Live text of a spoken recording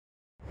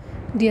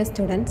Dear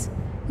students,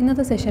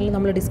 ഇന്നത്തെ സെഷനിൽ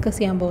നമ്മൾ ഡിസ്കസ്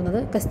ചെയ്യാൻ പോകുന്നത്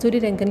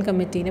കസ്തൂരിരംഗൻ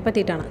കമ്മിറ്റീനെ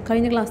പറ്റിയിട്ടാണ്.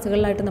 കഴിഞ്ഞ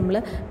ക്ലാസ്സുകളിലായിട്ട് നമ്മൾ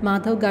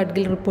മാധവ്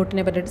ഗാഡ്ഗിൽ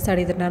റിപ്പോർട്ടിനെ പറ്റിയിട്ട്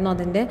സ്റ്റഡി ചെയ്തിട്ടുണ്ടായിരുന്നു.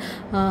 അതിൻ്റെ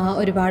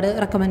ഒരുപാട്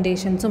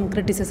റെക്കമെൻഡേഷൻസും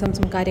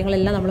ക്രിറ്റിസിസംസും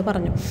കാര്യങ്ങളെല്ലാം നമ്മൾ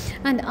പറഞ്ഞു.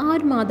 ആൻഡ് ആ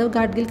ഒരു മാധവ്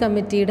ഗാഡ്ഗിൽ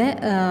കമ്മിറ്റിയുടെ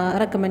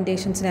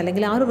റെക്കമെൻഡേഷൻസിനെ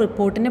അല്ലെങ്കിൽ ആ ഒരു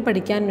റിപ്പോർട്ടിനെ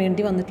പഠിക്കാൻ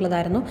വേണ്ടി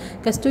വന്നിട്ടുള്ളതായിരുന്നു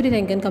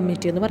കസ്തൂരിരംഗൻ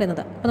കമ്മിറ്റി എന്ന്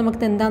പറയുന്നത്. അപ്പോൾ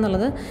നമുക്കിത്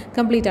എന്താണെന്നുള്ളത്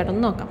കംപ്ലീറ്റ്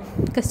ആയിട്ടൊന്ന് നോക്കാം.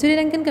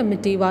 Kasturirangan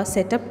committee was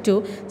set up to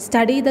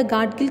study the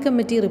Gadgil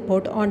committee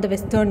report on the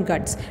western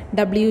guts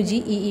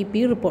WGEEP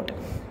report.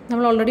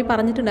 നമ്മൾ ഓൾറെഡി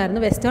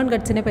പറഞ്ഞിട്ടുണ്ടായിരുന്നു വെസ്റ്റേൺ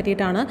ഗട്ട്സിനെ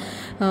പറ്റിയിട്ടാണ്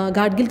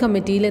ഗാഡ്ഗിൽ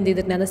കമ്മിറ്റിയിൽ എന്ത്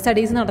ചെയ്തിട്ടുണ്ടായിരുന്നത്,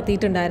 സ്റ്റഡീസ്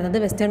നടത്തിയിട്ടുണ്ടായിരുന്നത്.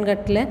 വെസ്റ്റേൺ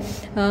ഗട്ടിലെ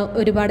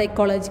ഒരുപാട്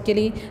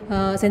എക്കോളജിക്കലി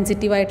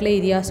സെൻസിറ്റീവായിട്ടുള്ള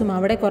ഏരിയാസും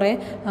അവിടെ കുറേ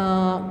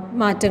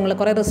മാറ്റങ്ങൾ,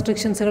 കുറേ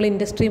റെസ്ട്രിക്ഷൻസുകൾ,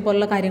 ഇൻഡസ്ട്രി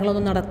പോലുള്ള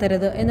കാര്യങ്ങളൊന്നും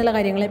നടത്തരുത് എന്നുള്ള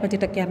കാര്യങ്ങളെ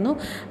പറ്റിയിട്ടൊക്കെയായിരുന്നു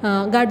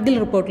ഗാഡ്ഗിൽ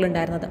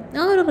റിപ്പോർട്ടിലുണ്ടായിരുന്നത്.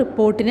 ആ ഒരു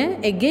റിപ്പോർട്ടിനെ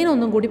എഗെയിൻ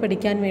ഒന്നും കൂടി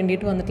പഠിക്കാൻ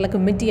വേണ്ടിയിട്ട് വന്നിട്ടുള്ള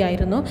കമ്മിറ്റി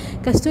ആയിരുന്നു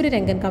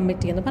കസ്തൂരിരംഗൻ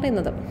കമ്മിറ്റി എന്ന്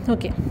പറയുന്നത്.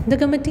 Okay,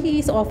 the committee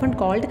is often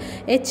called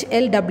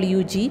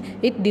HLWG.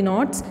 It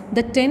denotes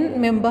the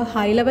 10-member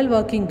high-level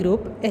working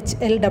group.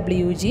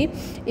 HLWG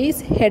is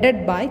headed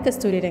by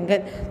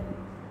Kasturirangan.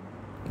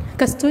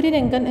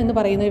 Kasturirangan എന്ന്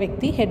പറയുന്ന ഒരു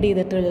വ്യക്തി ഹെഡ്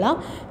ചെയ്തിട്ടുള്ള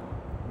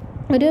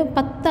ഒരു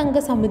 10-അംഗ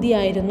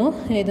സമിതിയായിരുന്നു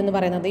ഇതെന്ന്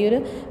പറയുന്നത്, ഈ ഒരു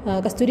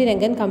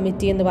കസ്തൂരിരംഗൻ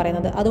കമ്മിറ്റി എന്ന്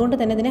പറയുന്നത്. അതുകൊണ്ട്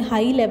തന്നെ ഇതിനെ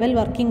ഹൈ ലെവൽ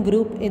വർക്കിംഗ്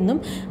ഗ്രൂപ്പ് എന്നും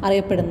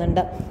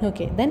അറിയപ്പെടുന്നുണ്ട്.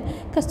 Okay, then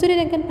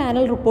Kasturirangan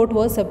panel report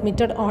was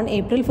submitted on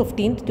April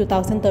 15,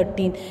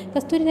 2013.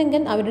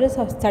 Kasturirangan അവരുടെ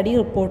സ്റ്റഡി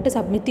റിപ്പോർട്ട്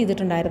സബ്മിറ്റ്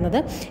ചെയ്തിട്ടുണ്ടായിരുന്നത്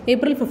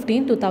April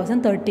 15,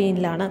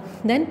 2013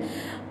 then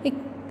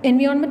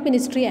Environment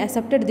Ministry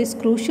accepted this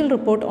crucial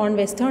report on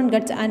Western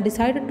Ghats and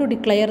decided to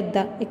declare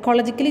the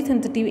ecologically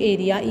sensitive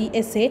area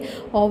ESA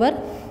over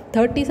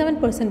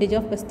 37%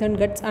 of Western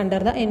Ghats under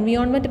the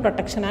Environment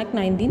Protection Act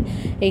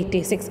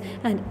 1986.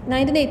 And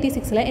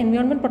 1986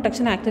 environment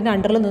protection ആക്ടിൻ്റെ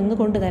അണ്ടറിൽ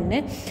നിന്നുകൊണ്ട് തന്നെ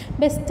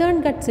western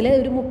ഗട്ട്സിലെ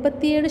ഒരു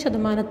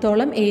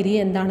 37% area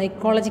എന്താണ്,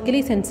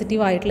 ecologically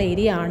sensitive ആയിട്ടുള്ള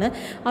area ആണ്.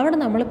 അവിടെ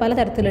നമ്മൾ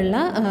പലതരത്തിലുള്ള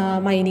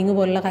മൈനിങ്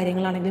പോലുള്ള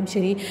കാര്യങ്ങളാണെങ്കിലും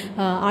ശരി,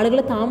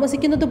 ആളുകൾ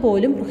താമസിക്കുന്നത്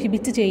പോലും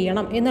പ്രൊഹിബിറ്റ്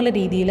ചെയ്യണം എന്നുള്ള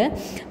രീതിയിൽ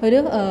ഒരു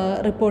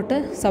റിപ്പോർട്ട്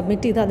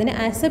സബ്മിറ്റ് ചെയ്ത് അതിനെ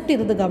ആക്സെപ്റ്റ്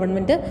ചെയ്തത്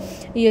ഗവൺമെൻറ്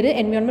ഈ ഒരു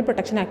എൻവയോൺമെൻറ്റ്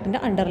പ്രൊട്ടക്ഷൻ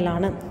ആക്ടിൻ്റെ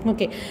അണ്ടറിലാണ്.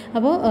 ഓക്കെ,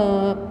 അപ്പോൾ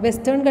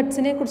വെസ്റ്റേൺ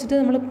ഗട്ട്സിനെ കുറിച്ചിട്ട്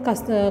നമ്മൾ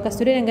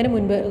കസ്തൂരിരംഗന്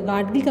മുൻപ്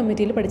ഗാഡ്ഗിൽ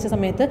കമ്മിറ്റിയിൽ പഠിച്ച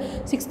സമയത്ത്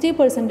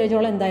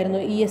 60%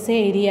 എന്തായിരുന്നു ESA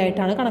ഏരിയ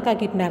ആയിട്ടാണ്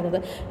കണക്കാക്കിയിട്ടുണ്ടായിരുന്നത്.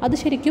 അത്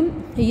ശരിക്കും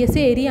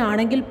ESA ഏരിയ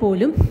ആണെങ്കിൽ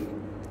പോലും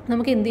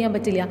നമുക്ക് എന്ത് ചെയ്യാൻ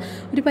പറ്റില്ല,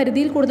 ഒരു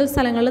പരിധിയിൽ കൂടുതൽ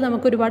സ്ഥലങ്ങളിൽ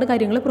നമുക്ക് ഒരുപാട്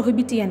കാര്യങ്ങൾ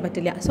പ്രൊഹിബിറ്റ് ചെയ്യാൻ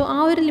പറ്റില്ല. സോ ആ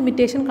ഒരു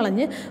ലിമിറ്റേഷൻ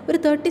കളഞ്ഞ് ഒരു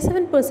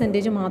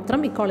 37% മാത്രം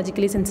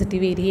ഇക്കോളജിക്കലി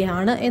സെൻസിറ്റീവ് ഏരിയ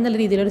ആണ് എന്നുള്ള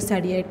രീതിയിലൊരു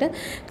സ്റ്റഡിയായിട്ട്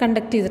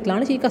കണ്ടക്ട്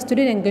ചെയ്തിട്ടുള്ളതാണ് ഈ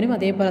കസ്തൂരിരംഗനും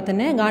അതേപോലെ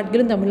തന്നെ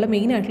ഗാഡ്ഗിലും തമ്മിലുള്ള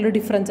മെയിൻ ആയിട്ടുള്ള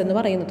ഡിഫറൻസ് എന്ന്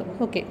പറയുന്നത്.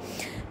 ഓക്കെ,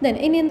 ദെൻ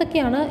ഇനി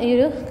എന്തൊക്കെയാണ് ഈ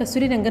ഒരു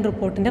കസ്തൂരിരംഗൻ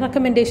റിപ്പോർട്ടിൻ്റെ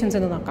റെക്കമെൻഡേഷൻസ്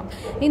എന്ന് നോക്കാം.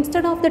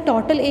 Instead of the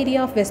total area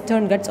of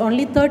western guts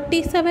only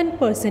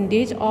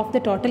 37% of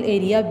the total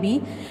area B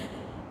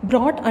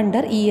brought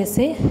under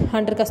ESA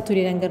under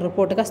Kasturirangan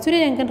report.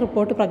 Kasturirangan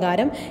report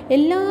പ്രകാരം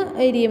എല്ലാ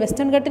ഏരിയ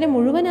വെസ്റ്റേൺ ഗട്ടിനെ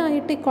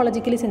മുഴുവനായിട്ട്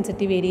ഇക്കോളജിക്കലി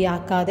സെൻസിറ്റീവ് ഏരിയ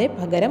ആക്കാതെ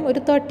പകരം ഒരു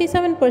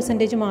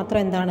 37% മാത്രം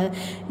എന്താണ്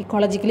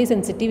ഇക്കോളജിക്കലി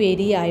സെൻസിറ്റീവ്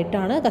ഏരിയ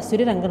ആയിട്ടാണ്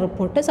കസ്തൂരിരംഗൻ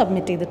റിപ്പോർട്ട്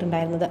സബ്മിറ്റ്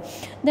ചെയ്തിട്ടുണ്ടായിരുന്നത്.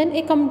 Then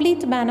A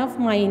complete ban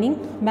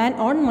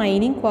on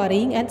mining,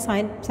 quarrying and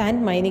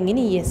sand mining in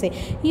ESA.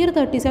 ഈ ഒരു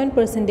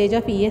 37%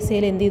 ഓഫ്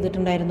ESAയിൽ എന്ത്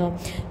ചെയ്തിട്ടുണ്ടായിരുന്നു,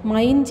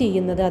 മൈൻ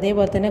ചെയ്യുന്നത്,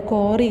 അതേപോലെ തന്നെ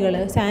ക്വാറികൾ,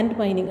 സാൻഡ്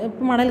മൈനിങ്,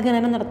 മണൽ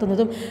ഖനനം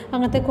നടത്തുന്നതും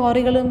അങ്ങനത്തെ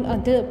ക്വാറികൾ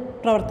അത്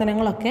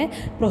പ്രവർത്തനങ്ങളൊക്കെ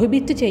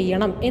പ്രൊഹിബിറ്റ്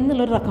ചെയ്യണം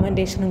എന്നുള്ളൊരു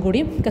റെക്കമെൻഡേഷനും കൂടി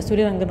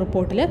കസ്തൂരിരംഗൻ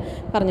റിപ്പോർട്ടിൽ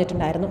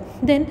പറഞ്ഞിട്ടുണ്ടായിരുന്നു.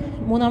 ദെൻ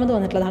മൂന്നാമത്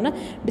വന്നിട്ടുള്ളതാണ്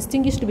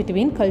distinguished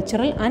between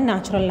cultural and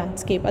natural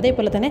landscape.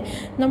 അതേപോലെ തന്നെ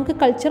നമുക്ക്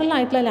കൾച്ചറൽ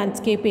ആയിട്ടുള്ള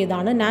ലാൻഡ്സ്കേപ്പ്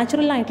ഏതാണ്,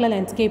 നാച്ചുറൽ ആയിട്ടുള്ള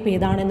ലാൻഡ്സ്കേപ്പ്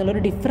ഏതാണ്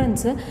എന്നുള്ളൊരു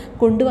ഡിഫറൻസ്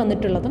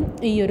കൊണ്ടുവന്നിട്ടുള്ളതും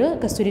ഈ ഒരു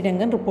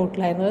കസ്തൂരിരംഗൻ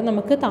റിപ്പോർട്ടിലായിരുന്നു.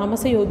 നമുക്ക്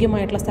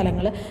താമസയോഗ്യമായിട്ടുള്ള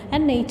സ്ഥലങ്ങൾ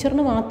ആൻഡ്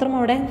നേച്ചറിന് മാത്രം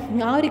അവിടെ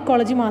ആ ഒരു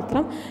ഇക്കോളജി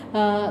മാത്രം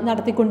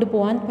നടത്തിക്കൊണ്ട്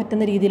പോകാൻ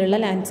പറ്റുന്ന രീതിയിലുള്ള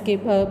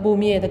ലാൻഡ്സ്കേപ്പ്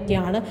ഭൂമി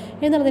ഏതൊക്കെയാണ്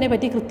എന്നുള്ളതിനെ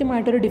പറ്റി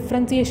കൃത്യമായിട്ടൊരു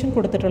ഡിഫറൻസിയേഷൻ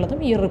കൊടുത്തിട്ടുള്ളതും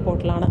ഈ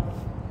റിപ്പോർട്ടിലാണ്.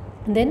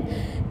 Then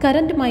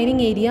current mining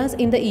areas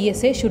in the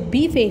ESA should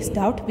be phased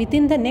out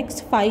within the next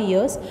 5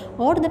 years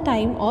or the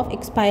time of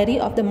expiry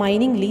of the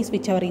mining lease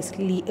whichever is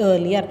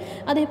earlier.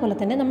 അതേപോലെ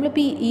തന്നെ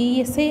നമ്മളിപ്പോൾ ഈ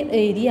ESA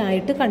ഏരിയ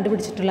ആയിട്ട്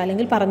കണ്ടുപിടിച്ചിട്ടുള്ള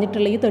അല്ലെങ്കിൽ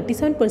പറഞ്ഞിട്ടുള്ള ഈ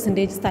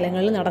 37%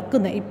 സ്ഥലങ്ങളിൽ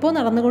ഇപ്പോൾ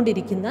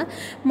നടന്നുകൊണ്ടിരിക്കുന്ന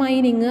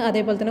മൈനിങ്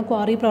അതേപോലെ തന്നെ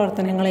ക്വാറി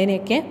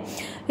പ്രവർത്തനങ്ങളെയൊക്കെ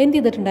എന്ത്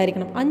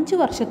ചെയ്തിട്ടുണ്ടായിരിക്കണം,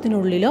 5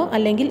 വർഷത്തിനുള്ളിലോ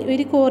അല്ലെങ്കിൽ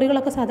ഒരു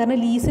ക്വാറികളൊക്കെ സാധാരണ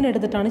ലീസിന്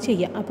എടുത്തിട്ടാണ്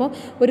ചെയ്യുക. അപ്പോൾ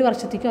 1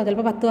 വർഷത്തേക്കോ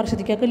ചിലപ്പോൾ 10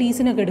 വർഷത്തേക്കൊക്കെ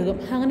ലീസിനൊക്കെ എടുക്കും.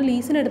 അങ്ങനെ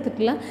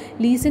ലീസിനെടുത്തിട്ടുള്ള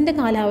ലീസിൻ്റെ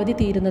കാലാവധി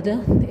തീരുന്നത്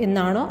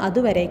എന്നാണോ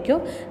അതുവരേക്കോ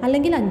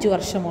അല്ലെങ്കിൽ 5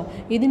 വർഷമോ,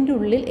 ഇതിൻ്റെ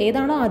ഉള്ളിൽ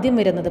ഏതാണോ ആദ്യം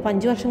വരുന്നത്. ഇപ്പോൾ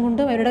 5 വർഷം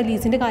കൊണ്ട് അവരുടെ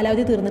ലീസിൻ്റെ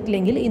കാലാവധി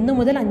തീർന്നിട്ടില്ലെങ്കിൽ ഇന്നു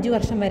മുതൽ 5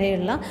 വർഷം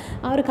വരെയുള്ള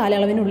ആ ഒരു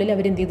കാലയളവിനുള്ളിൽ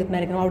അവർ എന്ത്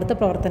ചെയ്തിട്ടുണ്ടായിരിക്കണം, അവിടുത്തെ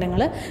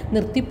പ്രവർത്തനങ്ങൾ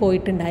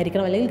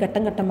നിർത്തിപ്പോയിട്ടുണ്ടായിരിക്കണം അല്ലെങ്കിൽ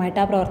ഘട്ടം ഘട്ടമായിട്ട്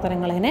ആ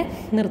പ്രവർത്തനങ്ങളെ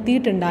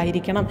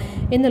നിർത്തിയിട്ടുണ്ടായിരിക്കണം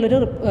എന്നുള്ളൊരു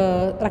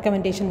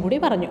റെക്കമെൻഡേഷൻ കൂടി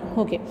പറഞ്ഞു.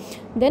 Okay,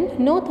 then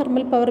no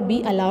thermal power be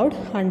allowed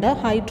under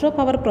hydro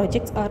power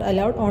projects are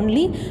allowed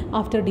only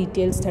after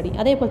detail study.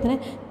 അതേപോലെ തന്നെ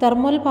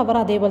തെർമൽ പവർ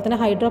അതേപോലെ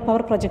തന്നെ ഹൈഡ്രോ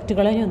പവർ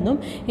പ്രൊജക്റ്റുകളെയൊന്നും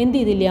എന്ത്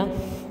ചെയ്തില്ല,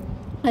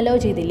 അലോ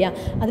ചെയ്തില്ല.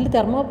 അതിൽ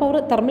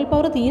തെർമൽ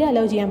പവർ തീരെ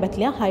അലോ ചെയ്യാൻ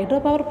പറ്റില്ല. ഹൈഡ്രോ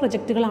പവർ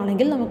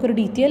പ്രൊജക്റ്റുകളാണെങ്കിൽ നമുക്കൊരു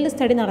ഡീറ്റെയിൽഡ്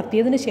സ്റ്റഡി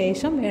നടത്തിയതിന്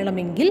ശേഷം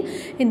വേണമെങ്കിൽ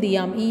എന്ത്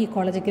ചെയ്യാം, ഈ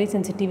ഇക്കോളജിക്കലി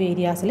സെൻസിറ്റീവ്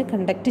ഏരിയാസിൽ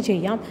കണ്ടക്ട്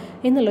ചെയ്യാം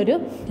എന്നുള്ളൊരു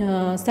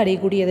സ്റ്റഡി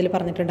കൂടി ഇതിൽ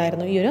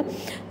പറഞ്ഞിട്ടുണ്ടായിരുന്നു. ഈ ഒരു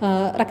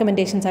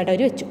റെക്കമെൻഡേഷൻസ് ആയിട്ട്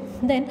അവർ വെച്ചു.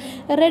 Then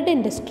red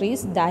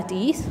industries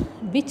that is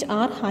which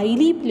are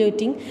highly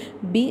polluting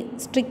B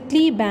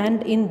strictly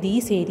band in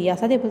these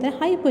areas. അതേപോലെ തന്നെ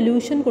ഹൈ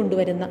പൊല്യൂഷൻ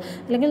കൊണ്ടുവരുന്ന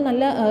അല്ലെങ്കിൽ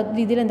നല്ല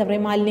രീതിയിൽ എന്താ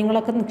പറയുക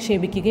മാലിന്യങ്ങളൊക്കെ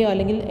നിക്ഷേപിക്കുകയോ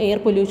അല്ലെങ്കിൽ എയർ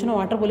പൊല്യൂഷനോ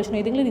വാട്ടർ പൊല്യൂഷനോ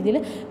ഏതെങ്കിലും രീതിയിൽ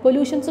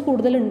പൊല്യൂഷൻസ്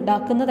കൂടുതൽ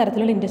ഉണ്ടാക്കുന്ന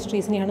തരത്തിലുള്ള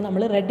ഇൻഡസ്ട്രീസിനെയാണ്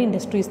നമ്മൾ റെഡ്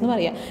ഇൻഡസ്ട്രീസ് എന്ന്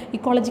പറയുക.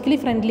 ഇക്കോളജിക്കലി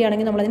ഫ്രണ്ട്ലി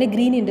ആണെങ്കിൽ നമ്മളതിനെ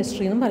ഗ്രീൻ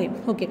ഇൻഡസ്ട്രി എന്നും പറയും.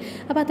 ഓക്കെ,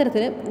 അപ്പോൾ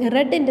അത്തരത്തിൽ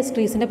റെഡ്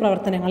ഇൻഡസ്ട്രീസിൻ്റെ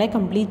പ്രവർത്തനങ്ങളെ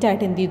കംപ്ലീറ്റ്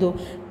ആയിട്ട് എന്ത് ചെയ്തു,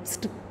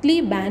 സ്ട്രിക്ട്ലി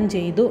ബാൻ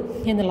ചെയ്തു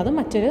എന്നുള്ളത്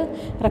മറ്റൊരു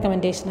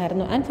റെക്കമെൻഡേഷൻ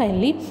ആയിരുന്നു. And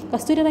finally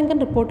Kasturirangan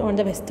report on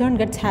the western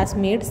guts has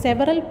made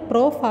several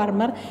pro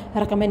farmer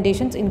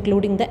recommendations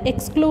including the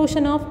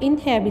exclusion of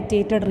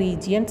ഇൻഹാബിറ്റേറ്റഡ്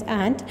regions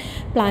and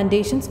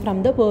plantations from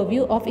the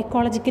purview of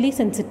ecologically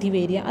sensitive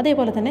area.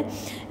 അതേപോലെ തന്നെ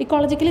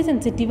ecologically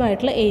sensitive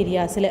ആയിട്ടുള്ള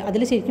ഏരിയാസിൽ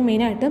അതിൽ ശരിക്കും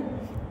മെയിനായിട്ട്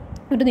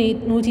ഒരു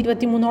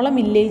 123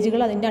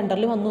 വില്ലേജുകൾ അതിൻ്റെ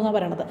അണ്ടറിൽ വന്നു എന്നാണ്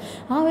പറയണത്.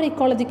 ആ ഒരു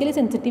ഇക്കോളജിക്കലി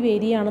സെൻസിറ്റീവ്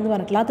ഏരിയ ആണെന്ന്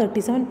പറഞ്ഞിട്ടുള്ള ആ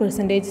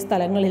 37%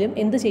 സ്ഥലങ്ങളിലും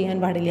എന്ത് ചെയ്യാൻ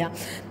പാടില്ല,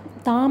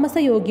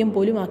 താമസയോഗ്യം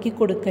പോലും ആക്കി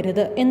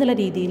കൊടുക്കരുത് എന്നുള്ള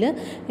രീതിയിൽ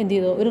എന്ത്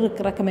ചെയ്തു, ഒരു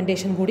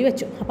റെക്കമെൻഡേഷൻ കൂടി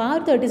വെച്ചു. അപ്പോൾ ആ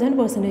ഒരു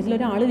 37%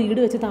 ഒരാൾ വീട്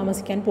വെച്ച്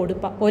താമസിക്കാൻ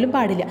പോലും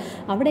പാടില്ല.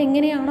 അവിടെ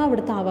എങ്ങനെയാണോ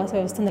അവിടുത്തെ ആവാസ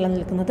വ്യവസ്ഥ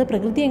നിലനിൽക്കുന്നത്,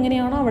 പ്രകൃതി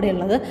എങ്ങനെയാണോ അവിടെ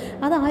ഉള്ളത്,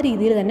 അത് ആ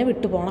രീതിയിൽ തന്നെ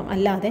വിട്ടുപോകണം.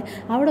 അല്ലാതെ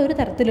അവിടെ ഒരു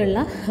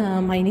തരത്തിലുള്ള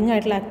മൈനിങ്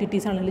ആയിട്ടുള്ള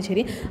ആക്ടിവിറ്റീസ് ആണെങ്കിലും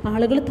ശരി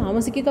ആളുകൾ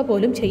താമസിക്കുക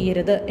പോലും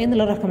ചെയ്യരുത്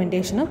എന്നുള്ള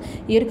റെക്കമെൻഡേഷനും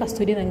ഈ ഒരു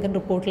കസ്തൂരിരംഗൻ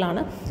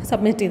റിപ്പോർട്ടിലാണ്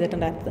സബ്മിറ്റ്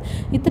ചെയ്തിട്ടുണ്ടായിരുന്നത്.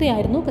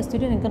 ഇത്രയായിരുന്നു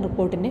കസ്തൂരിരംഗൻ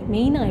റിപ്പോർട്ടിൻ്റെ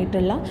മെയിൻ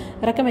ആയിട്ടുള്ള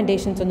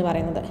റെക്കമെൻഡേഷൻസ് എന്ന്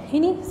പറയുന്നത്.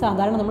 ഇനി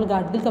സാധാരണ നമ്മൾ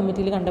ഗാഡ്ഗിൽ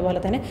കമ്മിറ്റിയിൽ കണ്ട പോലെ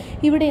തന്നെ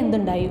ഇവിടെ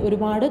എന്തുണ്ടായി,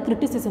 ഒരുപാട്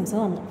ക്രിറ്റിസിസംസ്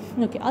വന്നു.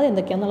 ഓക്കെ,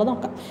 അതെന്തൊക്കെയാണെന്നുള്ളത്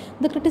നോക്കാം.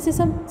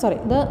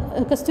 The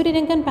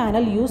Kasturirangan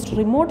panel used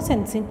remote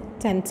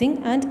sensing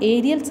and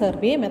aerial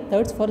survey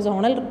methods four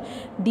zonal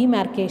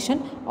demarcation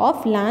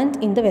of land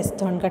in the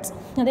western guts.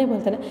 അതേപോലെ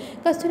തന്നെ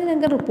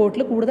കസ്തൂരിരംഗൻ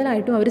റിപ്പോർട്ടിൽ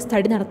കൂടുതലായിട്ടും അവർ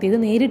സ്റ്റഡി നടത്തിയത്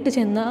നേരിട്ട്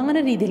ചെന്ന്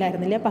അങ്ങനെ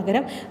രീതിയിലായിരുന്നില്ല,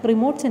 പകരം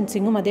റിമോട്ട്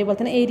സെൻസിങ്ങും അതേപോലെ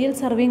തന്നെ ഏരിയൽ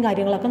സർവേയും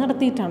കാര്യങ്ങളൊക്കെ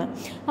നടത്തിയിട്ടാണ്.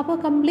 അപ്പോൾ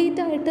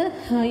കംപ്ലീറ്റ് ആയിട്ട്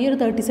ഈ ഒരു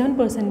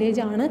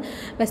 37% ആണ്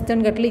വെസ്റ്റേൺ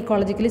ഗട്ടിൽ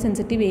ഇക്കോളജിക്കലി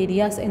സെൻസിറ്റീവ്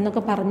ഏരിയാസ്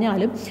എന്നൊക്കെ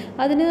പറഞ്ഞാലും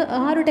അതിന്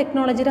ആ ഒരു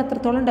ടെക്നോളജിയിൽ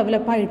അത്രത്തോളം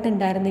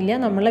ഡെവലപ്പായിട്ടുണ്ടായിരുന്നില്ല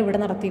നമ്മളിവിടെ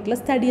നടത്തിയിട്ടുള്ള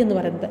സ്റ്റഡി എന്ന്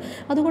പറയുന്നത്.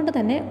 അതുകൊണ്ട്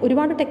തന്നെ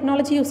ഒരുപാട്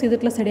ടെക്നോളജി യൂസ്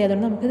ചെയ്തിട്ടുള്ള സ്റ്റഡി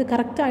ആയതുകൊണ്ട് നമുക്കിത്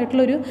കറക്റ്റ്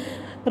ആയിട്ടുള്ളൊരു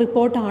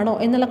റിപ്പോർട്ടാണോ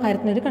എന്നുള്ള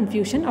കാര്യത്തിനൊരു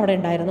കൺഫ്യൂഷൻ അവിടെ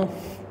ഉണ്ടായിരുന്നു.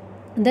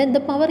 Then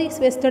the power is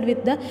vested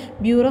with the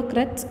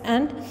bureaucrats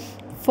and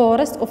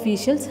forest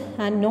officials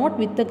and not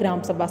with the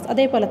gram sabhas.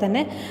 അതേപോലെ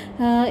തന്നെ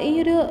ഈ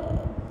ഒരു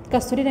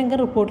കസ്തൂരിരംഗൻ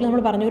റിപ്പോർട്ടിൽ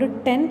നമ്മൾ പറഞ്ഞ ഒരു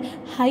 10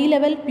 ഹൈ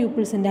ലെവൽ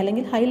പീപ്പിൾസിൻ്റെ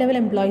അല്ലെങ്കിൽ ഹൈ ലെവൽ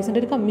എംപ്ലോയീസിൻ്റെ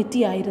ഒരു കമ്മിറ്റി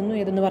ആയിരുന്നു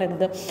ഇതെന്ന്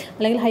പറയുന്നത്,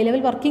 അല്ലെങ്കിൽ high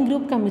level working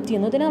group committee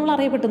എന്നതിനെ നമ്മൾ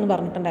അറിയപ്പെട്ടെന്ന്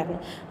പറഞ്ഞിട്ടുണ്ടായിരുന്നു.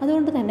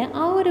 അതുകൊണ്ട് തന്നെ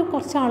ആ ഒരു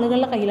കുറച്ച്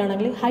ആളുകളുടെ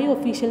കയ്യിലാണെങ്കിൽ ഹൈ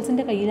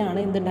ഒഫീഷ്യൽസിൻ്റെ കയ്യിലാണ്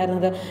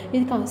എന്തുണ്ടായിരുന്നത്,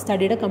 ഈ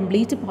സ്റ്റഡിയുടെ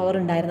കംപ്ലീറ്റ് പവർ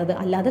ഉണ്ടായിരുന്നത്.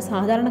 അല്ലാതെ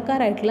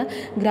സാധാരണക്കാരായിട്ടുള്ള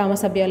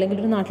ഗ്രാമസഭ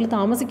അല്ലെങ്കിൽ ഒരു നാട്ടിൽ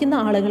താമസിക്കുന്ന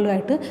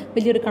ആളുകളുമായിട്ട്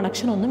വലിയൊരു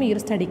കണക്ഷനൊന്നും ഈ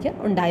ഒരു സ്റ്റഡിക്ക്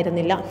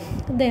ഉണ്ടായിരുന്നില്ല.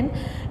 Then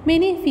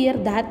many fear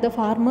that the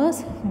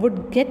farmers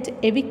would get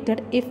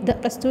evicted if the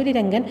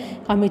Kasturirangan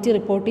committee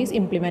report is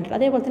implemented.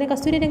 അതേപോലെ തന്നെ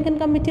കസ്തൂരിരംഗൻ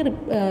കമ്മിറ്റി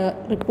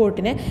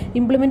റിപ്പോർട്ടിനെ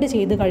ഇംപ്ലിമെൻറ്റ്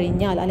ചെയ്ത്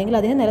കഴിഞ്ഞാൽ അല്ലെങ്കിൽ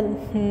അതിനെ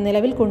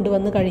നിലവിൽ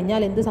കൊണ്ടുവന്ന്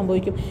കഴിഞ്ഞാൽ എന്ത്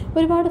സംഭവിക്കും,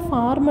 ഒരുപാട്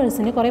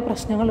ഫാർമേഴ്സിന് കുറേ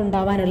പ്രശ്നങ്ങൾ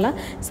ഉണ്ടാവാനുള്ള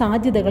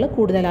സാധ്യതകൾ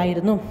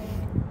കൂടുതലായിരുന്നു.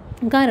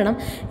 കാരണം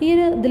ഈ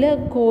ഒരു ഇതിൽ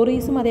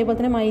കോറീസും അതേപോലെ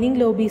തന്നെ മൈനിങ്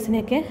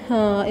ലോബീസിനെയൊക്കെ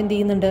എന്ത്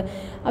ചെയ്യുന്നുണ്ട്,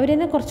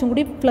 അവരെന്നെ കുറച്ചും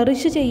കൂടി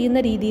ഫ്ലറിഷ് ചെയ്യുന്ന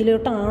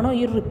രീതിയിലോട്ടാണോ ഈ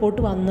ഒരു റിപ്പോർട്ട്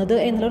വന്നത്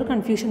എന്നുള്ളൊരു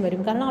കൺഫ്യൂഷൻ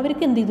വരും. കാരണം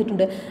അവർക്ക് എന്ത്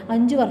ചെയ്തിട്ടുണ്ട്,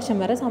 5 വർഷം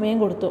വരെ സമയം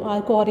കൊടുത്തു ആ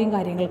ക്വാറിയും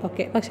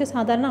കാര്യങ്ങൾക്കൊക്കെ. പക്ഷേ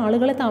സാധാരണ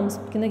ആളുകളെ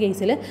താമസിക്കുന്ന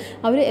കേസിൽ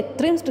അവർ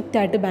എത്രയും സ്ട്രിക്റ്റ്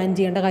ആയിട്ട് ബാൻ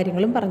ചെയ്യേണ്ട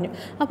കാര്യങ്ങളും പറഞ്ഞു.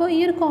 അപ്പോൾ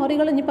ഈ ഒരു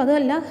ക്വാറികൾ ഇനിയിപ്പോൾ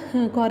അതല്ല,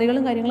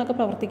 ക്വാറികളും കാര്യങ്ങളൊക്കെ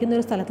പ്രവർത്തിക്കുന്ന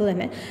ഒരു സ്ഥലത്ത്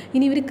തന്നെ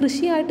ഇനി ഇവർ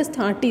കൃഷിയായിട്ട്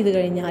സ്റ്റാർട്ട് ചെയ്ത്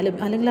കഴിഞ്ഞാലും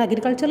അല്ലെങ്കിൽ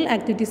അഗ്രികൾച്ചറൽ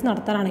ആക്ടിവിറ്റീസ്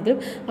നടത്താനാണെങ്കിലും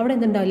അവിടെ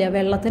എന്തുണ്ടാവില്ല,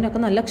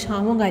 വെള്ളത്തിനൊക്കെ നല്ല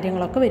ക്ഷാമവും കാര്യങ്ങളൊക്കെ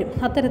വരും.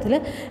 അത്തരത്തിൽ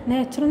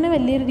നാച്ചുറലിനെ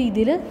വലിയൊരു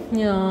രീതിയിൽ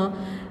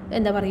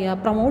എന്താ പറയുക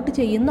പ്രൊമോട്ട്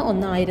ചെയ്യുന്ന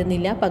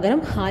ഒന്നായിരുന്നില്ല.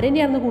 പകരം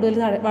ആരെന്നെയായിരുന്നു കൂടുതൽ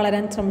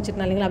വളരാൻ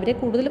ശ്രമിച്ചിട്ടുണ്ട് അല്ലെങ്കിൽ അവരെ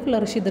കൂടുതൽ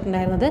ഫ്ലറിഷ്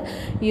ചെയ്തിട്ടുണ്ടായിരുന്നത്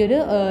ഈ ഒരു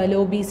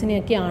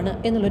ലോബീസിനെയൊക്കെയാണ്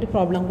എന്നുള്ളൊരു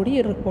പ്രോബ്ലം കൂടി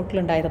ഈ ഒരു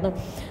റിപ്പോർട്ടിലുണ്ടായിരുന്നു.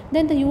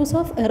 Then the use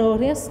of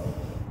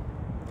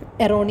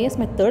erroneous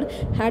method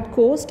had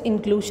caused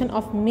inclusion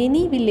of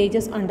many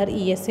villages under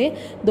ESA,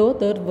 though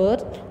there were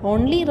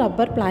only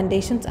rubber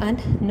plantations and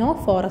no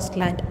forest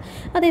land.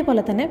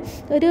 അതേപോലെ തന്നെ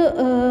ഒരു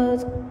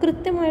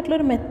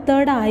കൃത്യമായിട്ടുള്ളൊരു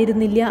മെത്തേഡ്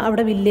ആയിരുന്നില്ല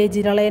അവിടെ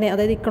വില്ലേജുകളെ,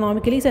 അതായത്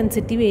ഇക്കണോമിക്കലി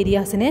സെൻസിറ്റീവ്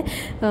ഏരിയാസിനെ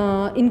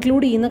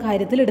ഇൻക്ലൂഡ് ചെയ്യുന്ന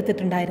കാര്യത്തിൽ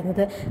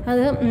എടുത്തിട്ടുണ്ടായിരുന്നത്.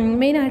 അത്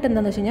മെയിനായിട്ട്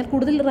എന്താണെന്ന് വെച്ച് കഴിഞ്ഞാൽ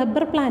കൂടുതൽ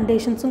റബ്ബർ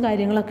പ്ലാന്റേഷൻസും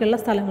കാര്യങ്ങളൊക്കെ ഉള്ള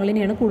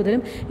സ്ഥലങ്ങളിനെയാണ്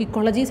കൂടുതലും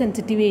ഇക്കോളജി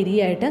സെൻസിറ്റീവ്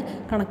ഏരിയ ആയിട്ട്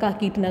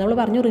കണക്കാക്കിയിട്ടുണ്ട്. നമ്മൾ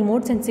പറഞ്ഞു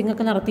റിമോട്ട് സെൻസിങ്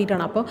ഒക്കെ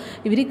നടത്തിയിട്ടാണ്. അപ്പോൾ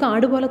ഇവർ ഈ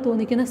കാട് പോലെ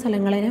തോന്നിക്കുന്ന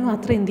സ്ഥലങ്ങളെ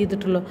മാത്രമേ എന്ത്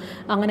ചെയ്തിട്ടുള്ളൂ,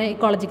 അങ്ങനെ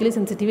ഇക്കോളജിക്കലി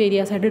സെൻസിറ്റീവ്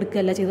ഏരിയാസ് ആയിട്ട്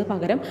എടുക്കുകയല്ല ചെയ്ത്,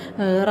 പകരം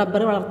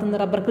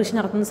റബ്ബർ കൃഷി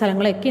നടത്തുന്ന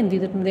സ്ഥലങ്ങളെയൊക്കെ എന്ത്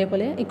ചെയ്തിട്ടുണ്ട്,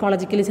 ഇതേപോലെ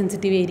ഇക്കോളജിക്കലി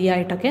സെൻസിറ്റീവ് ഏരിയ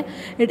ആയിട്ടൊക്കെ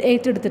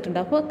ഏറ്റെടുത്തിട്ടുണ്ട്.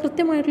 അപ്പോൾ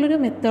കൃത്യമായിട്ടുള്ളൊരു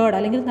മെത്തേഡ്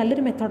അല്ലെങ്കിൽ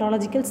നല്ലൊരു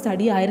മെത്തഡോളജിക്കൽ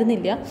സ്റ്റഡി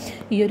ആയിരുന്നില്ല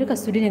ഈ ഒരു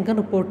കസ്തൂരിരംഗൻ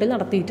റിപ്പോർട്ടിൽ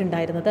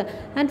നടത്തിയിട്ടുണ്ടായിരുന്നത്.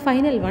 And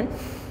final one,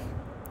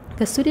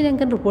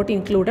 Kasturirangan report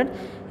included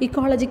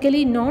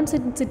ecologically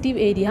non-sensitive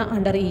area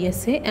under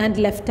ESA and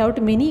left out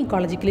many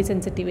ecologically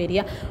sensitive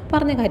area.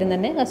 പറഞ്ഞ കാര്യം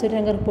തന്നെ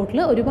കസ്തൂരിരംഗൻ റിപ്പോർട്ടിൽ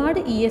ഒരുപാട്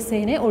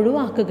ESAനെ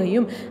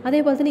ഒഴിവാക്കുകയും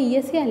അതേപോലെ തന്നെ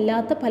ESA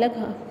അല്ലാത്ത പല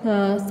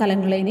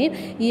സ്ഥലങ്ങളെയും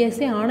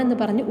ESA ആണെന്ന്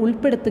പറഞ്ഞ്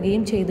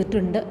ഉൾപ്പെടുത്തുകയും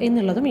ചെയ്തിട്ടുണ്ട്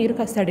എന്നുള്ളതും ഈ ഒരു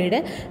സ്റ്റഡിയുടെ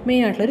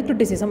മെയിനായിട്ടുള്ളൊരു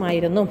ക്രിറ്റിസിസം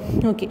ആയിരുന്നു.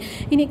 ഓക്കെ,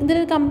 ഇനി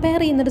ഇതിനെ കമ്പയർ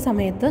ചെയ്യുന്നൊരു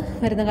സമയത്ത്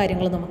വരുന്ന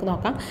കാര്യങ്ങൾ നമുക്ക്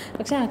നോക്കാം.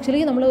 പക്ഷേ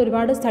ആക്ച്വലി നമ്മൾ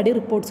ഒരുപാട് സ്റ്റഡി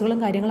റിപ്പോർട്ട്സുകളും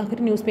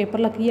കാര്യങ്ങളൊക്കെ ന്യൂസ്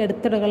പേപ്പറിലൊക്കെ ഈ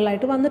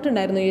അടുത്തിടകളിലായിട്ട്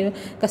വന്നിട്ടുണ്ടായിരുന്നു. ഈ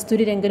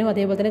കസ്തൂരിരംഗനും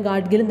അതേപോലെ തന്നെ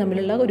ഗാഡ്ഗിലും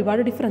തമ്മിലുള്ള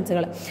ഒരുപാട്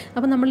ഡിഫറൻസുകൾ.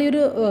 അപ്പോൾ നമ്മൾ ഈ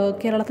ഒരു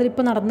കേരളത്തിൽ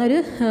ഇപ്പോൾ നടന്നൊരു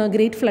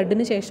ഗ്രേറ്റ്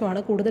ഫ്ലഡിന് ശേഷമാണ്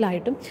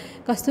കൂടുതലായിട്ടും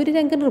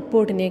കസ്തൂരിരംഗൻ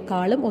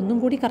റിപ്പോർട്ടിനേക്കാളും ഒന്നും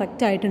കൂടി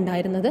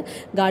കറക്റ്റായിട്ടുണ്ടായിരുന്നത്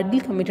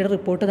ഗാഡ്ഗിൽ കമ്മിറ്റിയുടെ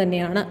റിപ്പോർട്ട്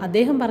തന്നെയാണ്.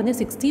 അദ്ദേഹം പറഞ്ഞ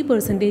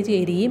 60%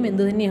 ഏരിയയും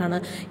എന്ത് തന്നെയാണ്,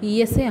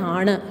 ESA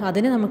ആണ്.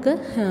 അതിനെ നമുക്ക്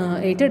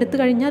ഏറ്റെടുത്ത്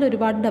കഴിഞ്ഞാൽ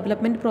ഒരുപാട്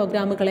ഡെവലപ്മെൻറ്റ്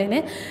പ്രോഗ്രാമുകളെ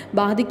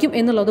ബാധിക്കും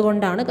എന്നുള്ളത്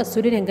കൊണ്ടാണ്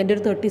കസ്തൂരിരംഗൻ്റെ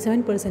ഒരു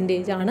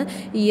 37% ആണ്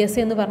ESA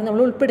എന്ന് പറഞ്ഞ്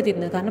നമ്മൾ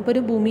ഉൾപ്പെടുത്തിയിരുന്നത്. കാരണം ഇപ്പോൾ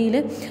ഒരു ഭൂമിയിൽ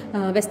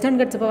വെസ്റ്റേൺ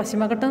ഗട്ട്സ്, ഇപ്പോൾ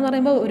പശ്ചിമഘട്ടം എന്ന്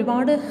പറയുമ്പോൾ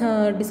ഒരുപാട്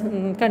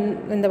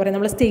എന്താ പറയുക,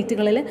 നമ്മുടെ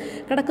സ്റ്റേറ്റുകളിൽ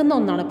കിടക്കുന്ന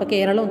ഒന്നാണ്. ഇപ്പോൾ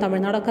കേരളവും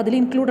തമിഴ്നാടൊക്കെ അതിൽ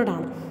ഇൻക്ലൂഡഡ്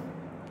ആണ്.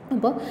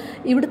 അപ്പോൾ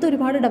ഇവിടുത്തെ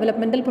ഒരുപാട്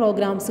ഡെവലപ്മെൻറ്റൽ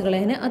പ്രോഗ്രാംസുകളെ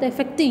അത്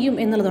എഫക്റ്റ് ചെയ്യും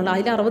എന്നുള്ളതുകൊണ്ട്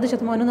അതിൽ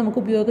 60% നമുക്ക്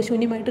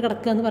ഉപയോഗശൂന്യമായിട്ട്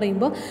കിടക്കുക എന്ന്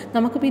പറയുമ്പോൾ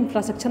നമുക്കിപ്പോൾ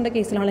ഇൻഫ്രാസ്ട്രക്ചറിൻ്റെ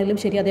കേസിലാണെങ്കിലും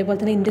ശരി, അതേപോലെ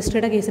തന്നെ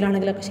ഇൻഡസ്ട്രിയുടെ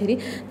കേസിലാണെങ്കിലൊക്കെ ശരി,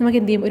 നമുക്ക്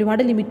എന്ത് ചെയ്യും,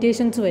 ഒരുപാട്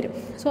ലിമിറ്റേഷൻസ് വരും.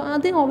 സോ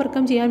അത്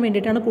ഓവർകം ചെയ്യാൻ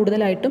വേണ്ടിയിട്ടാണ്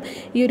കൂടുതലായിട്ടും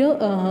ഈ ഒരു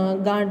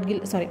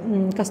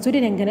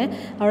കസ്തൂരിരംഗനെ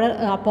അവിടെ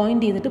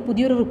അപ്പോയിൻറ്റ് ചെയ്തിട്ട്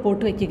പുതിയൊരു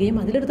റിപ്പോർട്ട് വയ്ക്കുകയും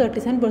അതിലൊരു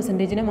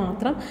 37%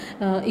 മാത്രം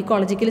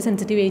ഇക്കോളജിക്കലി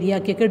സെൻസിറ്റീവ് ഏരിയ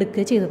ആക്കിയൊക്കെ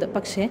എടുക്കുക ചെയ്തത്.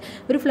 പക്ഷേ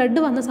ഒരു ഫ്ലഡ്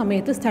വന്ന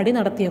സമയത്ത് സ്റ്റഡി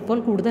നടത്തിയപ്പോൾ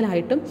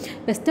കൂടുതലായിട്ടും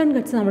വെസ്റ്റേൺ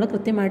ഗട്ട്സ് നമ്മൾ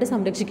കൃത്യമായിട്ട്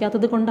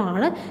സംരക്ഷിക്കാത്തത്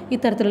കൊണ്ടാണ്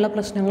ഇത്തരത്തിലുള്ള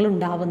പ്രശ്നങ്ങൾ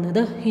ഉണ്ടാവുന്നത്.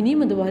 ഇനിയും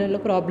ഇതുപോലെയുള്ള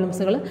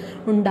പ്രോബ്ലംസുകൾ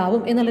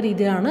ഉണ്ടാവും എന്നുള്ള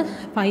രീതിയിലാണ്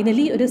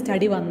ഫൈനലി ഒരു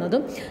സ്റ്റഡി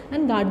വന്നതും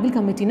ആൻഡ് ഗാഡ്ഗിൽ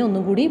കമ്മിറ്റീനെ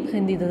ഒന്നും കൂടി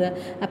എന്ത് ചെയ്തത്,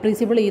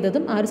 അപ്രീസിയബിൾ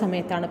ചെയ്തതും ആ ഒരു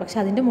സമയത്താണ്. പക്ഷേ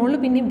അതിൻ്റെ മുകളിൽ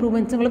പിന്നെ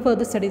ഇമ്പ്രൂവ്മെൻറ്റ്സുകൾ,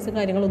 ഫെർദർ സ്റ്റഡീസും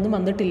കാര്യങ്ങളൊന്നും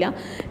വന്നിട്ടില്ല.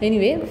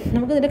 എനിവേ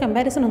നമുക്കിതിൻ്റെ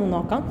കമ്പാരിസൺ ഒന്ന്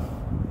നോക്കാം.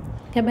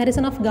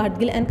 Comparison of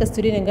Gadgil and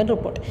Kasturirangan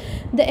report.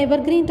 The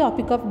evergreen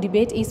topic of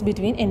debate is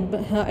between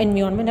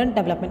environment and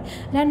development.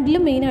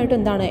 രണ്ടിലും മെയിനായിട്ട്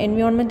എന്താണ്,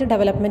 എൻവയോൺമെൻറ്റ്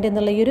ഡെവലപ്മെൻറ്റ്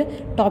എന്നുള്ള ഈ ഒരു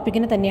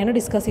ടോപ്പിക്കിനെ തന്നെയാണ്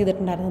ഡിസ്കസ്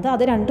ചെയ്തിട്ടുണ്ടായിരുന്നത്.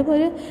 അത് രണ്ടും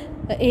ഒരു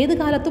ഏത്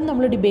കാലത്തും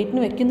നമ്മൾ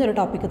ഡിബേറ്റിന് വെക്കുന്ന ഒരു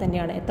ടോപ്പിക്ക്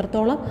തന്നെയാണ്.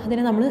 എത്രത്തോളം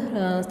അതിനെ നമ്മൾ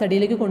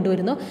സ്റ്റഡിയിലേക്ക്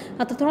കൊണ്ടുവരുന്നോ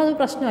അത്രത്തോളം അത്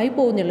പ്രശ്നമായി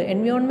പോകുന്നുള്ളൂ.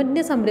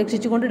 എൻവയോൺമെൻറ്റിനെ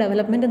സംരക്ഷിച്ചുകൊണ്ട്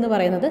ഡെവലപ്മെൻറ്റ് എന്ന്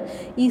പറയുന്നത്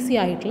ഈസി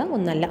ആയിട്ടുള്ള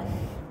ഒന്നല്ല.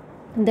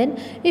 Then,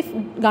 if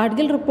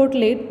Gadgil report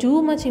laid too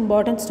much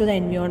importance to the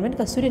environment,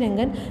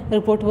 Kasturirangan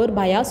report were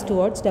biased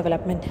towards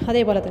development.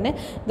 അതേപോലെ തന്നെ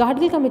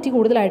ഗാഡ്ഗിൽ കമ്മിറ്റി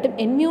കൂടുതലായിട്ടും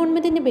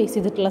എൻവയോൺമെൻറ്റിനെ ബേസ്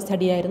ചെയ്തിട്ടുള്ള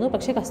സ്റ്റഡി ആയിരുന്നു.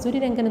 പക്ഷേ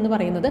കസ്തൂരിരംഗൻ എന്ന്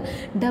പറയുന്നത്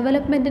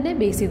ഡെവലപ്മെൻറ്റിനെ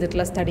ബേസ്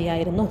ചെയ്തിട്ടുള്ള സ്റ്റഡി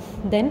ആയിരുന്നു.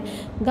 Then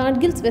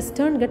ഗാഡ്ഗിൽസ്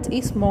western guts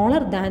is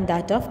smaller than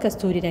that of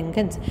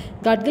കസ്തൂരിരംഗൻസ്.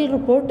 Gadgil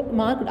report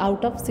marked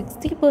out of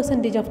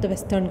 60% of the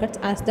western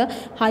guts as the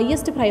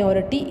highest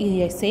priority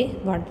ESA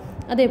 1.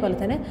 അതേപോലെ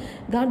തന്നെ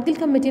ഗാഡ്ഗിൽ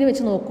കമ്മിറ്റിനെ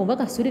വെച്ച് നോക്കുമ്പോൾ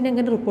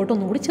കസ്തൂരിരംഗൻ്റെ റിപ്പോർട്ട്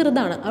ഒന്നും കൂടി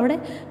ചെറുതാണ്. അവിടെ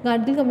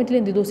ഗാഡ്ഗിൽ കമ്മിറ്റിയിൽ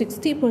എന്ത് ചെയ്തു,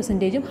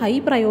 60% ഹൈ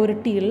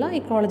പ്രയോറിറ്റിയുള്ള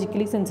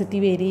ഇക്കോളജിക്കലി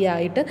സെൻസിറ്റീവ് ഏരിയ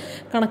ആയിട്ട്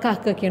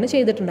കണക്കാക്കുകയൊക്കെയാണ്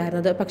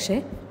ചെയ്തിട്ടുണ്ടായിരുന്നത്. പക്ഷേ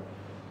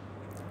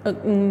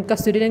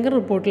കസ്തൂരിരംഗൻ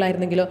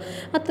റിപ്പോർട്ടിലായിരുന്നെങ്കിലോ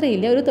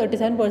അത്രയില്ല, ഒരു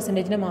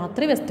 37%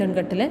 മാത്രമേ വെസ്റ്റേൺ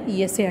ഗട്ടിലെ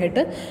ESA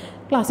ആയിട്ട്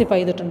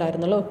classify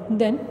ചെയ്തിട്ടുണ്ടായിരുന്നുള്ളൂ.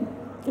 Then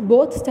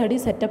both study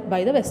setup by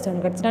the western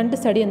guts. രണ്ട്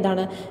സ്റ്റഡി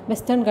എന്താണ്,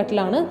 വെസ്റ്റേൺ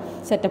ഗട്ടിലാണ്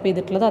സെറ്റപ്പ്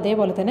ചെയ്തിട്ടുള്ളത്.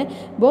 അതേപോലെ തന്നെ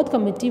both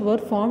committee were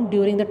form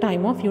during the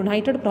time of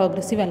United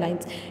progressive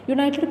alliance.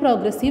 United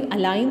progressive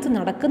alliance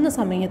നടക്കുന്ന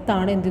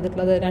സമയത്താണ് എന്ത്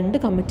ചെയ്തിട്ടുള്ളത്, രണ്ട്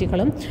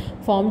കമ്മിറ്റികളും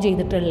ഫോം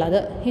ചെയ്തിട്ടുള്ളത്.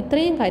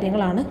 ഇത്രയും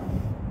കാര്യങ്ങളാണ്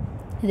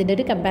ഇതിൻ്റെ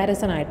ഒരു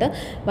കമ്പാരിസണായിട്ട്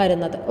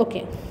വരുന്നത്.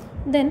 ഓക്കെ,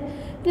 ദെൻ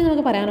ഇനി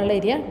നമുക്ക് പറയാനുള്ള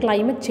ഏരിയ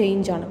ക്ലൈമറ്റ്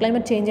ചേഞ്ച് ആണ്.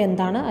 ക്ലൈമറ്റ് ചേഞ്ച്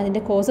എന്താണ്,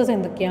 അതിൻ്റെ കോസസ്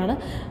എന്തൊക്കെയാണ്,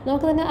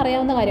 നമുക്ക് തന്നെ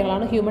അറിയാവുന്ന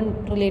കാര്യങ്ങളാണ്. ഹ്യൂമൻ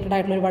റിലേറ്റഡ്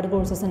ആയിട്ടുള്ള ഒരുപാട്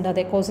കോഴ്സസ് ഉണ്ട്,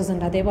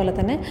 അതേപോലെ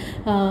തന്നെ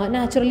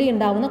നാച്ചുറലി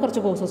ഉണ്ടാകുന്ന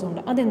കുറച്ച് കോസസ്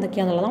ഉണ്ട്.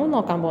 അതെന്തൊക്കെയാണെന്നുള്ളത് നമ്മൾ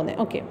നോക്കാൻ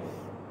പോകുന്നത്. ഓക്കെ,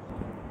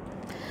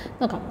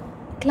 നോക്കാം.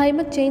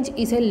 Climate change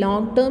is a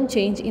long-term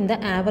change in the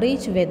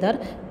average weather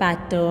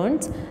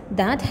patterns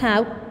that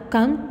have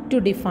come to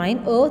define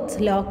Earth's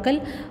local,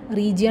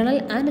 regional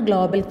and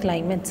global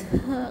climates.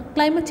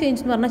 Climate change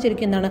എന്ന് പറഞ്ഞാൽ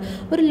ശരിക്കും എന്താണ്,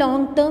 ഒരു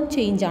ലോങ് ടേം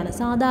ചേഞ്ചാണ്.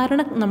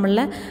 സാധാരണ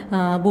നമ്മളുടെ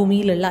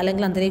ഭൂമിയിലുള്ള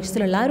അല്ലെങ്കിൽ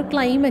അന്തരീക്ഷത്തിലുള്ള ആ ഒരു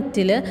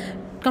ക്ലൈമറ്റിൽ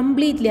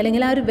കംപ്ലീറ്റ്ലി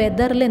അല്ലെങ്കിൽ ആ ഒരു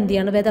വെതറിൽ എന്ത്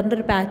ചെയ്യാണ്, വെതറിൻ്റെ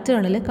ഒരു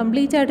പാറ്റേണിൽ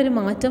കംപ്ലീറ്റ് ആയിട്ടൊരു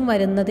മാറ്റം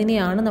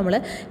വരുന്നതിനെയാണ് നമ്മൾ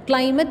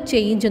ക്ലൈമറ്റ്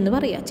ചേഞ്ച് എന്ന്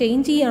പറയുക.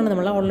 ചേഞ്ച് ചെയ്യുകയാണ്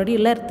നമ്മൾ ഓൾറെഡി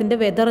ഉള്ള എർത്തിൻ്റെ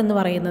വെതർ എന്ന്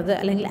പറയുന്നത്,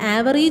 അല്ലെങ്കിൽ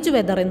ആവറേജ്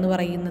വെതർ എന്ന്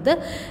പറയുന്നത്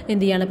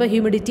എന്ത് ചെയ്യാണ്. ഇപ്പോൾ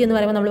ഹ്യൂമിഡിറ്റി എന്ന്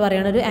പറയുമ്പോൾ നമ്മൾ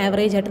പറയുകയാണ് ഒരു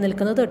ആവറേജ് ആയിട്ട്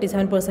നിൽക്കുന്നത്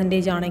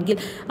 37% ആണെങ്കിൽ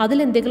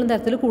അതിലെന്തെങ്കിലും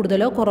തരത്തിൽ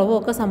കൂടുതലോ കുറവോ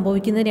ഒക്കെ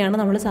സംഭവിക്കുന്നതിനെയാണ്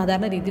നമ്മൾ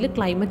സാധാരണ രീതിയിൽ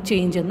ക്ലൈമറ്റ്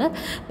ചേഞ്ച് എന്ന്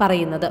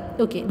പറയുന്നത്.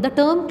 Okay, the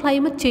term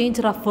climate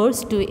change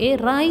refers to A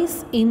rice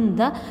in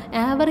the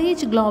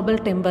average global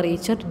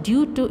temperature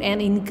due to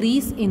an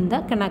increase in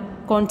the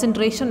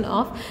concentration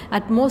of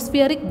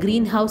atmospheric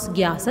greenhouse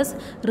gases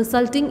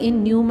resulting in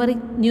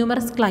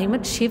numerous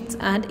climate shifts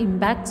and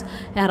impacts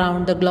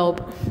around the globe.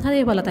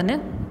 അതേപോലെ തന്നെ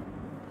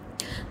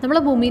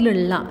നമ്മളെ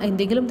ഭൂമിയിലുള്ള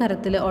എന്തെങ്കിലും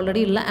തരത്തിൽ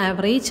already ഉള്ള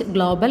average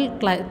global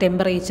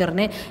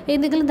ടെമ്പറേച്ചറിനെ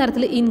എന്തെങ്കിലും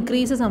തരത്തിൽ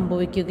increase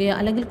സംഭവിക്കുകയോ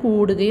അല്ലെങ്കിൽ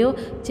കൂടുകയോ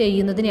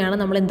ചെയ്യുന്നതിനെയാണ്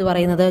നമ്മൾ എന്ത്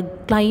പറയുന്നത്,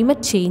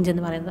 ക്ലൈമറ്റ് ചേഞ്ച്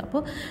എന്ന് പറയുന്നത്.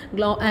 അപ്പോൾ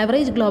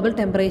ആവറേജ് ഗ്ലോബൽ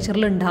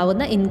ടെമ്പറേച്ചറിൽ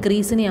ഉണ്ടാവുന്ന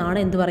ഇൻക്രീസിനെയാണ്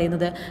എന്ത്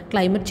പറയുന്നത്,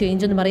 ക്ലൈമറ്റ്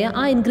ചേഞ്ച് എന്ന് പറയുക.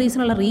 ആ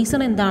ഇൻക്രീസിനുള്ള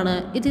റീസൺ എന്താണ്?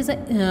 It is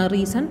A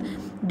reason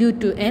due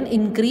to an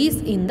increase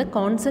in the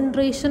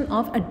concentration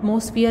of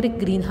atmospheric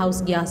greenhouse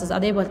gases.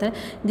 അതേപോലെ തന്നെ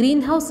ഗ്രീൻ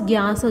ഹൗസ്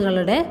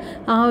ഗ്യാസുകളുടെ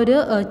ആ ഒരു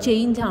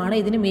ചേഞ്ച് ആണ്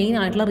ഇതിന് മെയിൻ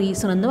ആയിട്ടുള്ള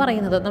റീസൺ എന്ന്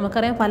പറയുന്നത്.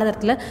 നമുക്കറിയാം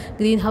പലതരത്തിലുള്ള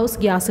ഗ്രീൻ ഹൗസ്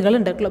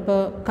ഗ്യാസുകളുണ്ട്. ഇപ്പോൾ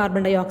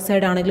കാർബൺ ഡൈ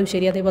ഓക്സൈഡ് ആണെങ്കിലും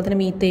ശരി, അതേപോലെ തന്നെ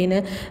മീത്തേന്,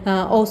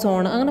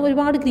 ഓസോൺ, അങ്ങനെ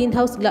ഒരുപാട് ഗ്രീൻ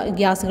ഹൗസ്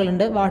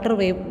ഗ്യാസുകളുണ്ട്. വാട്ടർ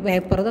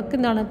വേപ്പർ, ഇതൊക്കെ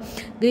എന്താണ്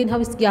ഗ്രീൻ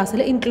ഹൗസ്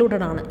ഗ്യാസിൽ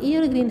ഇൻക്ലൂഡഡ് ആണ്. ഈ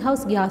ഒരു ഗ്രീൻ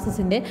ഹൗസ്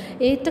ഗ്യാസസിൻ്റെ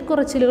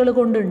ഏറ്റക്കുറച്ചിലുകൾ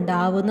കൊണ്ട്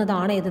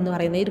ഉണ്ടാവുന്നതാണ് ഏതെന്ന്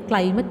പറയുന്നത്, ഈ ഒരു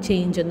ക്ലൈമറ്റ്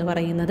ചേഞ്ച് എന്ന്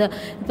പറയുന്നത്.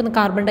 ഇപ്പം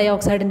കാർബൺ ഡൈ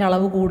ഓക്സൈഡിൻ്റെ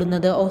അളവ്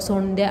കൂടുന്നത്,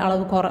 ഓസോണിൻ്റെ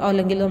അളവ്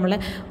അല്ലെങ്കിൽ നമ്മളെ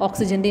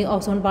ഓക്സിജൻ്റെയും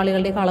ഓസോൺ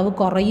പാളികളുടെയൊക്കെ അളവ്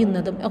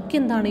കുറയുന്നതും ഒക്കെ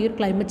എന്താണ് ഈ ഒരു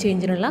ക്ലൈമറ്റ്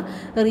ചേഞ്ചിനുള്ള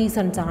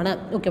റീസൺസ് ആണ്.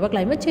 ഓക്കെ, അപ്പോൾ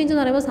ക്ലൈമറ്റ് ചേഞ്ച്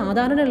എന്ന് പറയുമ്പോൾ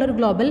സാധാരണയുള്ള ഒരു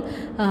ഗ്ലോബൽ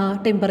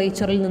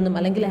ടെമ്പറേച്ചറിൽ നിന്നും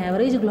അല്ലെങ്കിൽ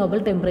ആവറേജ് ഗ്ലോബൽ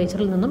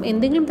ടെമ്പറേച്ചറിൽ നിന്നും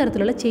എന്തെങ്കിലും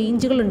തരത്തിലുള്ള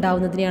ചേഞ്ചുകൾ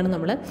ഉണ്ടാവുന്നതിനെയാണ്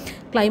നമ്മൾ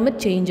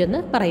ക്ലൈമറ്റ് ചേഞ്ച്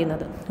എന്ന്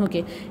പറയുന്നത്.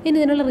 ഓക്കെ, ഇനി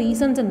ഇതിനുള്ള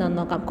റീസൺസ്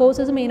എന്താണെന്ന് നോക്കാം.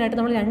 കോസസ് മെയിനായിട്ട്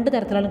നമ്മൾ 2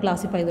 തരത്തിലാണ്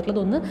ക്ലാസിഫൈ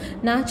ചെയ്തിട്ടുള്ളത്. ഒന്ന്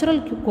നാച്ചുറൽ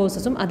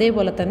കോസസും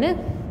അതേപോലെ തന്നെ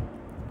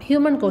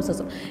ഹ്യൂമൻ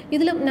കോസസും.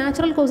 ഇതിൽ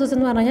നാച്ചുറൽ കോസസ്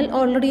എന്ന് പറഞ്ഞാൽ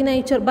ഓൾറെഡി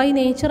ബൈ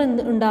നേച്ചർ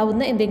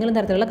ഉണ്ടാവുന്ന എന്തെങ്കിലും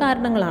തരത്തിലുള്ള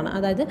കാരണങ്ങളാണ്.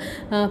 അതായത്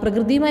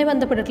പ്രകൃതിയുമായി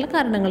ബന്ധപ്പെട്ടിട്ടുള്ള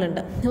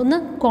കാരണങ്ങളുണ്ട്. ഒന്ന്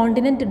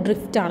കോണ്ടിനെൻറ്റ്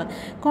ഡ്രിഫ്റ്റാണ്.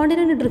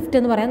 കോണ്ടിനെൻറ്റ് ഡ്രിഫ്റ്റ്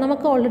എന്ന് പറയാൻ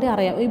നമുക്ക് ഓൾറെഡി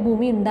അറിയാം, ഈ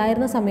ഭൂമി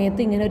ഉണ്ടായിരുന്ന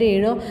സമയത്ത് ഇങ്ങനെ ഒരു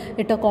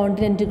 7-8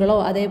 കോണ്ടിനെൻറ്റുകളോ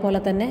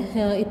അതേപോലെ തന്നെ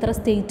ഇത്ര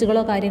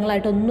സ്റ്റേറ്റുകളോ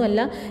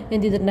കാര്യങ്ങളായിട്ടൊന്നുമല്ല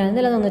എന്ത് ചെയ്തിട്ടുണ്ടായിരുന്നു,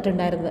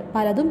 നിലനിന്നിട്ടുണ്ടായിരുന്നത്.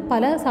 പലതും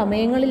പല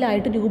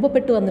സമയങ്ങളിലായിട്ട്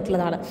രൂപപ്പെട്ടു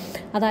വന്നിട്ടുള്ളതാണ്.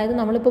 അതായത്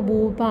നമ്മളിപ്പോൾ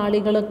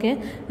ഭൂപാളികളൊക്കെ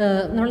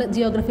നമ്മൾ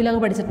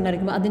ജിയോഗ്രഫിയിലൊക്കെ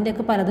പഠിച്ചിട്ടുണ്ടായിരിക്കും.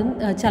 അതിൻ്റെയൊക്കെ പലതും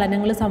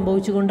ചലനങ്ങൾ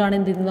സംഭവിച്ചുകൊണ്ടാണ്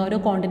എന്ത് ചെയ്യുന്നത്, ഓരോ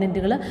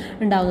കോണ്ടിനെൻറ്റുകൾ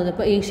ഉണ്ടാകുന്നത്.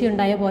 ഇപ്പോൾ ഏഷ്യ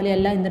ഉണ്ടായ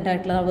പോലെയല്ല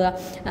എന്തുണ്ടായിട്ടുണ്ടാവുക,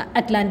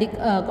 അറ്റ്ലാന്റിക്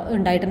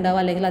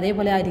ഉണ്ടായിട്ടുണ്ടാവുക, അല്ലെങ്കിൽ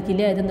അതേപോലെ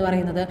ആയിരിക്കില്ല ഇതെന്ന്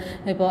പറയുന്നത്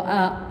ഇപ്പോൾ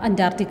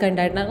അന്റാർട്ടിക്ക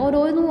ഉണ്ടായിട്ടുണ്ടാകുക.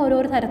 ഓരോന്നും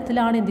ഓരോരോ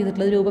തരത്തിലാണ് എന്ത്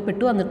ചെയ്തിട്ടുള്ളത്,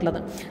 രൂപപ്പെട്ടു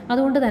വന്നിട്ടുള്ളത്.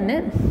 അതുകൊണ്ട് തന്നെ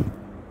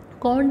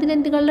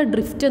കോണ്ടിനെൻറ്റുകളുടെ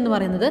ഡ്രിഫ്റ്റ് എന്ന്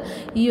പറയുന്നത്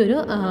ഈ ഒരു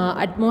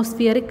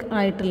അറ്റ്മോസ്ഫിയറിക്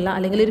ആയിട്ടുള്ള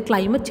അല്ലെങ്കിൽ ഒരു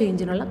ക്ലൈമറ്റ്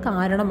ചേഞ്ചിനുള്ള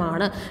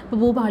കാരണമാണ്. ഇപ്പോൾ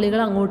ഭൂപാളികൾ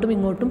അങ്ങോട്ടും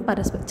ഇങ്ങോട്ടും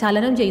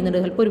ചലനം ചെയ്യുന്നുണ്ട്.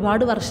 ചിലപ്പോൾ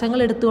ഒരുപാട്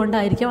വർഷങ്ങൾ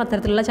എടുത്തുകൊണ്ടായിരിക്കും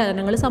അത്തരത്തിലുള്ള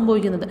ചലനങ്ങൾ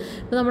സംഭവിക്കുന്നത്.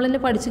 ഇപ്പോൾ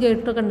നമ്മളെല്ലാം പഠിച്ച്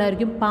കേട്ടിട്ടൊക്കെ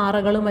ഉണ്ടായിരിക്കും,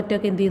 പാറകളും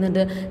മറ്റൊക്കെ എന്ത്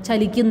ചെയ്യുന്നുണ്ട്,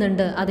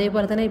 ചലിക്കുന്നുണ്ട്.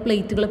 അതേപോലെ തന്നെ ഈ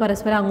പ്ലേറ്റുകൾ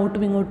പരസ്പരം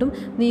അങ്ങോട്ടും ഇങ്ങോട്ടും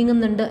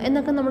നീങ്ങുന്നുണ്ട്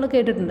എന്നൊക്കെ നമ്മൾ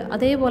കേട്ടിട്ടുണ്ട്.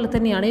 അതേപോലെ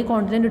തന്നെയാണ് ഈ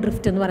കോണ്ടിനെൻറ്റ്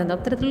ഡ്രിഫ്റ്റ് എന്ന് പറയുന്നത്.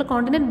 അത്തരത്തിലുള്ള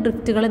കോണ്ടിനെൻറ്റ്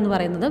ഡ്രിഫ്റ്റുകൾ എന്ന്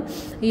പറയുന്നത്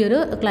ഈ ഒരു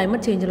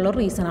ക്ലൈമറ്റ് ചേഞ്ചിനുള്ള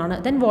റീസണാണ്.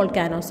 ദെൻ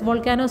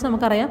വോൾക്കാനോസ്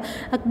നമുക്കറിയാം,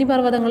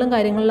 അഗ്നിപർവ്വതങ്ങളും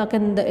കാര്യങ്ങളിലൊക്കെ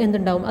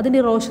എന്തുണ്ടാവും, അതിൻ്റെ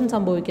ഇറോഷൻ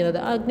സംഭവിക്കുന്നത്.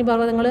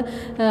 അഗ്നിപർവ്വതങ്ങൾ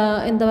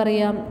എന്താ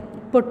പറയുക,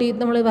 പൊട്ടി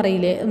നമ്മൾ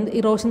പറയില്ലേ,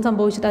 ഇറോഷൻ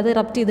സംഭവിച്ചിട്ട് അത്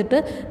ഇറപ്റ്റ് ചെയ്തിട്ട്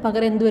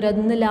പകരം എന്ത് വരും,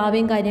 അതിന്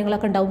ലാവയും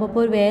കാര്യങ്ങളൊക്കെ ഉണ്ടാവും.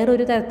 അപ്പോൾ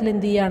വേറൊരു തരത്തിൽ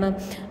എന്ത് ചെയ്യാണ്,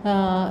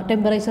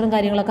 ടെമ്പറേച്ചറും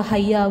കാര്യങ്ങളൊക്കെ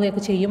ഹൈ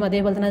ആവുകയൊക്കെ ചെയ്യും.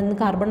 അതേപോലെ തന്നെ അതിന്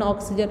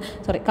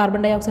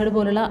കാർബൺ ഡൈ ഓക്സൈഡ്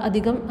പോലുള്ള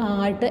അധികം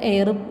ആയിട്ട്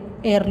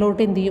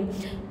എയറിലോട്ട് എന്ത് ചെയ്യും,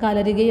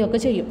 കലരുകയും ഒക്കെ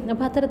ചെയ്യും.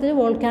 അപ്പോൾ അത്തരത്തിൽ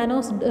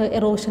വോൾക്കാനോസ്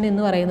എറോഷൻ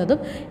എന്ന് പറയുന്നതും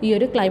ഈ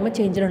ഒരു ക്ലൈമറ്റ്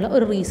ചേഞ്ചിനുള്ള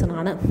ഒരു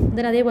റീസണാണ്.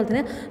 then അതേപോലെ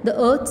തന്നെ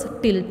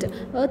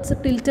എർത്ത്സ്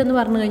ടിൽറ്റ് എന്ന്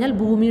പറഞ്ഞു കഴിഞ്ഞാൽ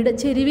ഭൂമിയുടെ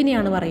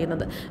ചെരിവിനെയാണ്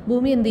പറയുന്നത്.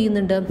 ഭൂമി എന്ത്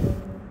ചെയ്യുന്നുണ്ട്,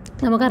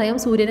 നമുക്കറിയാം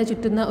സൂര്യനെ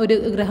ചുറ്റുന്ന ഒരു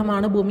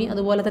ഗ്രഹമാണ് ഭൂമി.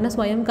 അതുപോലെ തന്നെ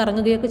സ്വയം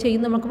കറങ്ങുകയൊക്കെ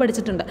ചെയ്യുന്ന നമുക്ക്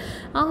പഠിച്ചിട്ടുണ്ട്.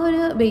 ആ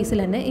ഒരു ബേസിൽ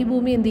തന്നെ ഈ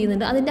ഭൂമി എന്ത്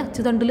ചെയ്യുന്നുണ്ട്, അതിൻ്റെ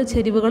അച്ചുതണ്ടിൽ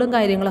ചെരിവുകളും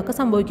കാര്യങ്ങളൊക്കെ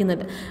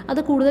സംഭവിക്കുന്നുണ്ട്.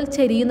 അത് കൂടുതൽ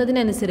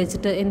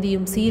ചെരിയുന്നതിനനുസരിച്ചിട്ട് എന്ത്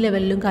ചെയ്യും, സീ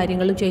ലെവലിലും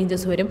കാര്യങ്ങളിലും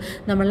ചേഞ്ചസ് വരും.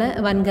 നമ്മളെ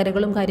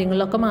വൻകരകളും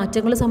കാര്യങ്ങളിലൊക്കെ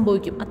മാറ്റങ്ങൾ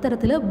സംഭവിക്കും.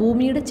 അത്തരത്തിൽ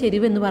ഭൂമിയുടെ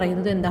ചെരിവ് എന്ന്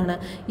പറയുന്നത് എന്താണ്,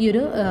 ഈ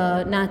ഒരു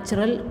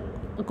നാച്ചുറൽ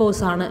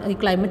കോഴ്സാണ്, ഈ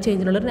ക്ലൈമറ്റ്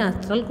ചേഞ്ചിനുള്ളൊരു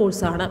നാച്ചുറൽ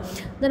കോഴ്സാണ്.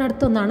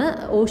 ഇതിനടുത്തൊന്നാണ്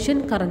ഓഷ്യൻ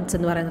കറൻറ്റ്സ്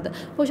എന്ന് പറയുന്നത്.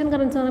 ഓഷ്യൻ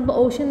കറൻറ്റ്സ് എന്ന് പറയുമ്പോൾ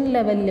ഓഷ്യൻ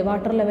ലെവലിൽ,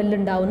 വാട്ടർ ലെവലിൽ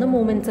ഉണ്ടാകുന്ന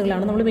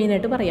മൂവ്മെൻറ്റ്സുകളാണ് നമ്മൾ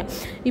മെയിനായിട്ട് പറയാം.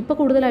 ഇപ്പോൾ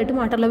കൂടുതലായിട്ടും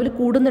വാട്ടർ ലെവൽ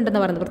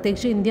കൂടുന്നുണ്ടെന്ന് പറയുന്നത്.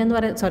 പ്രത്യേകിച്ച് ഇന്ത്യ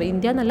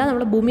എന്നല്ല,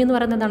 നമ്മുടെ ഭൂമി എന്ന്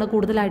പറയുന്നത് എന്താണ്,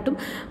 കൂടുതലായിട്ടും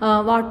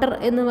വാട്ടർ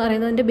എന്ന്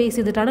പറയുന്നതിൻ്റെ ബേസ്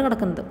ചെയ്തിട്ടാണ്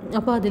കിടക്കുന്നത്.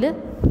 അപ്പോൾ അതിൽ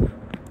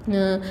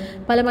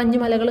പല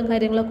മഞ്ഞുമലകളും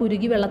കാര്യങ്ങളൊക്കെ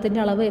ഉരുകി വെള്ളത്തിൻ്റെ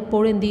അളവ്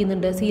എപ്പോഴും എന്ത്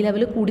ചെയ്യുന്നുണ്ട്, സീ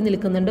ലെവൽ കൂടി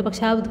നിൽക്കുന്നുണ്ട്.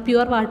 പക്ഷേ അത്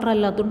പ്യുവർ വാട്ടർ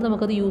അല്ലാത്തതുകൊണ്ട്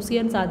നമുക്കത് യൂസ്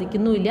ചെയ്യാൻ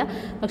സാധിക്കുന്നുമില്ല.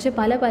 പക്ഷേ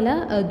പല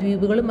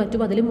ദ്വീപുകളും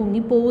മറ്റും അതിൽ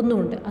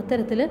മുങ്ങിപ്പോകുന്നുമുണ്ട്.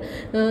 അത്തരത്തിൽ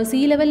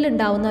സീ ലെവലിൽ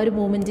ഉണ്ടാകുന്ന ഒരു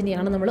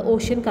മൂവ്മെൻറ്റിനെയാണ് നമ്മൾ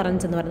ഓഷ്യൻ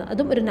കറൻറ്റ്സ് എന്ന് പറയുന്നത്.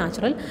 അതും ഒരു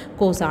നാച്ചുറൽ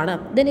കോഴ്സാണ്.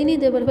 ദെൻ ഇനി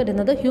ഇതേപോലെ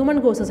വരുന്നത് ഹ്യൂമൻ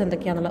കോഴ്സസ്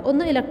എന്തൊക്കെയാണെന്നുള്ളത്.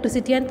 ഒന്ന്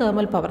ഇലക്ട്രിസിറ്റി ആൻഡ്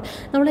തെർമൽ പവർ.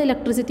 നമ്മൾ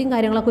ഇലക്ട്രിസിറ്റിയും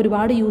കാര്യങ്ങളൊക്കെ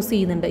ഒരുപാട് യൂസ്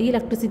ചെയ്യുന്നുണ്ട്. ഈ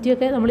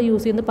ഇലക്ട്രിസിറ്റിയൊക്കെ നമ്മൾ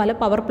യൂസ് ചെയ്യുന്ന പല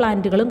പവർ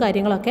പ്ലാന്റുകളും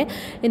കാര്യങ്ങളൊക്കെ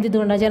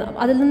എന്തുകൊണ്ടാണ്,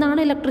 അതിൽ നിന്നാണ്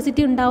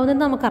ഇലക്ട്രിസിറ്റി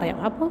ഉണ്ടാകുന്നതെന്ന് നമുക്കറിയാം.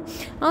 അപ്പോൾ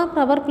ആ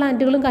പവർ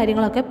പ്ലാന്റുകളും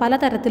കാര്യങ്ങളൊക്കെ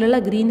പലതരത്തിലുള്ള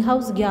ഗ്രീൻ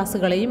ഹൗസ്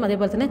ഗ്യാസുകളെയും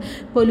അതേപോലെ തന്നെ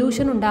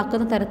പൊല്യൂഷൻ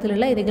ഉണ്ടാക്കുന്ന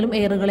തരത്തിലുള്ള ഏതെങ്കിലും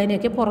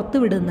എയറുകളെയൊക്കെ പുറത്തു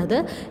വിടുന്നത്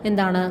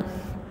എന്താണ്,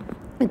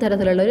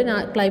 ഇത്തരത്തിലുള്ള ഒരു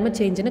ക്ലൈമറ്റ്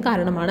ചേഞ്ചിന്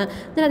കാരണമാണ്.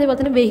 then അതേപോലെ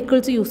തന്നെ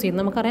വെഹിക്കിൾസ് യൂസ്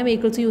ചെയ്യുന്നത്. നമുക്കറിയാം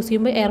വെഹിക്കിൾസ് യൂസ്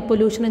ചെയ്യുമ്പോൾ എയർ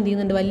പൊല്യൂഷൻ എന്ത്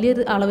ചെയ്യുന്നുണ്ട്,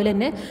 വലിയൊരു അളവിൽ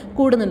തന്നെ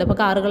കൂടുന്നുണ്ട്. അപ്പോൾ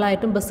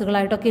കാറുകളായിട്ടും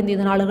ബസ്സുകളായിട്ടൊക്കെ എന്ത്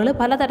ചെയ്യുന്ന ആളുകൾ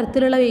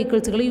പലതരത്തിലുള്ള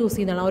വെഹിക്കിൾസുകൾ യൂസ്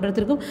ചെയ്യുന്നതാണ്.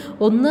 ഓരോരുത്തർക്കും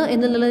ഒന്ന്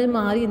എന്നുള്ളത്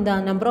മാറി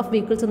നമ്പർ ഓഫ്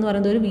വെഹിക്കിൾസ് എന്ന്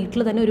പറയുന്നത് ഒരു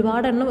വീട്ടിൽ തന്നെ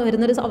ഒരുപാട് എണ്ണം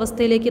വരുന്നൊരു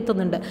അവസ്ഥയിലേക്ക്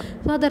എത്തുന്നുണ്ട്.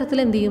 അപ്പോൾ ആ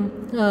തരത്തിൽ എന്ത് ചെയ്യും,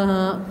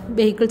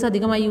 വെഹിക്കിൾസ്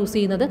അധികമായി യൂസ്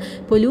ചെയ്യുന്നത്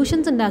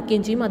പൊല്യൂഷൻസ്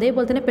ഉണ്ടാക്കുകയും ചെയ്യും.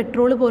 അതേപോലെ തന്നെ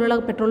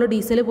പെട്രോൾ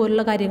ഡീസൽ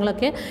പോലുള്ള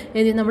കാര്യങ്ങളൊക്കെ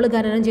നമ്മൾ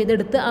ഖനനം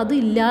ചെയ്തെടുത്ത് അത്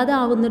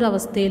ഇല്ലാതാവുന്നൊരു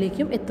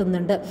അവസ്ഥയിലേക്കും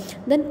എത്തുന്നുണ്ട്.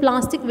 Then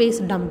plastic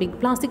waste dumping.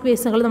 Plastic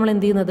വേസ്റ്റുകൾ നമ്മൾ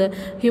എന്ത് ചെയ്യുന്നത്,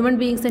 ഹ്യൂമൻ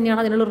ബീയിങ്സ്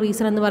തന്നെയാണ് അതിനുള്ള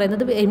റീസൺ എന്ന്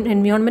പറയുന്നത്.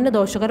 എൻവയോൺമെൻറ്റ്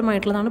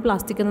ദോഷകരമായിട്ടുള്ളതാണ്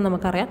പ്ലാസ്റ്റിക് എന്ന്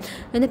നമുക്കറിയാം.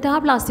 എന്നിട്ട് ആ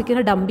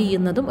പ്ലാസ്റ്റിക്കിനെ ഡംപ്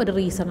ചെയ്യുന്നതും ഒരു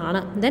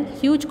റീസണാണ്. Then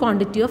huge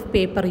quantity of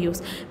paper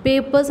use.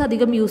 Papers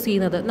അധികം യൂസ്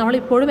ചെയ്യുന്നത്,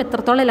 നമ്മളിപ്പോഴും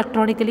എത്രത്തോളം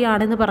ഇലക്ട്രോണിക്കലി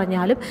ആണെന്ന്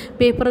പറഞ്ഞാലും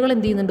പേപ്പറുകൾ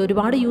എന്ത് ചെയ്യുന്നുണ്ട്,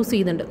 ഒരുപാട് യൂസ്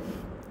ചെയ്യുന്നുണ്ട്.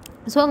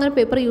 സോ അങ്ങനെ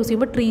പേപ്പർ യൂസ്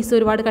ചെയ്യുമ്പോൾ ട്രീസ്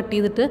ഒരുപാട് കട്ട്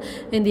ചെയ്തിട്ട്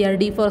എന്ത് ചെയ്യുക,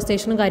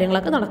 ഡീഫോറസ്റ്റേഷനും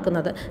കാര്യങ്ങളൊക്കെ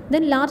നടക്കുന്നത്.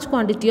 Then large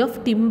quantity of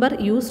timber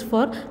used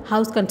for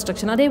house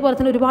construction. അതേപോലെ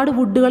തന്നെ ഒരുപാട്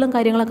വുഡുകളും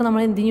കാര്യങ്ങളൊക്കെ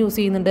നമ്മൾ എന്തിനു യൂസ്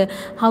ചെയ്യുന്നുണ്ട്,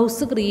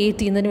 ഹൗസ് ക്രിയേറ്റ്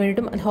ചെയ്യുന്നതിന്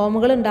വേണ്ടിയിട്ടും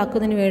ഹോമുകൾ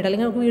ഉണ്ടാക്കുന്നതിന് വേണ്ടി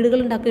അല്ലെങ്കിൽ നമുക്ക് വീടുകൾ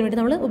ഉണ്ടാക്കുന്നതിന് വേണ്ടി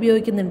നമ്മൾ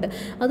ഉപയോഗിക്കുന്നുണ്ട്.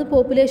 അത്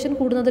പോപ്പുലേഷൻ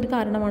കൂടുന്നതൊരു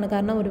കാരണമാണ്.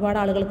 കാരണം ഒരുപാട്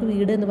ആളുകൾക്ക്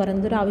വീട് എന്ന്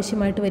പറയുന്നത് ഒരു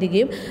ആവശ്യമായിട്ട്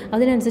വരികയും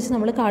അതിനനുസരിച്ച്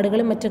നമ്മൾ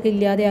കാടുകളും മറ്റൊക്കെ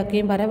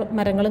ഇല്ലാതെയാക്കുകയും പല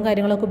മരങ്ങളും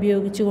കാര്യങ്ങളൊക്കെ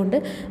ഉപയോഗിച്ചുകൊണ്ട്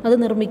അത്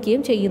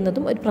നിർമ്മിക്കുകയും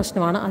ചെയ്യുന്നതും ഒരു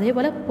പ്രശ്നമാണ്.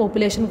 അതേപോലെ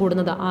പോപ്പുലേഷൻ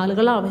കൂടുന്നത്,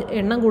 ആളുകൾ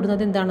എണ്ണം കൂടുന്നത്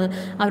എന്താണ്,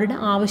 അവരുടെ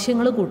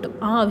ആവശ്യങ്ങൾ കൂട്ടും.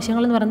 ആ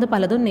ആവശ്യങ്ങൾ എന്ന് പറയുന്നത്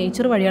പലതും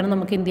നേച്ചർ വഴിയാണ്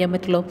നമുക്ക് എന്ത് ചെയ്യാൻ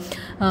പറ്റുള്ളൂ,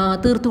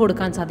 തീർത്തു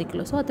കൊടുക്കാൻ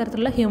സാധിക്കുള്ളൂ. സോ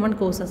അത്തരത്തിലുള്ള ഹ്യൂമൻ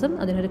കോസസും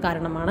അതിനൊരു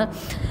കാരണമാണ്.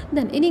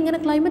 ദെൻ ഇനി ഇങ്ങനെ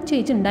ക്ലൈമറ്റ്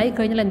ചേഞ്ച്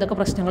ഉണ്ടായിക്കഴിഞ്ഞാൽ എന്തൊക്കെ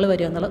പ്രശ്നങ്ങൾ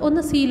വരും എന്നുള്ളത്.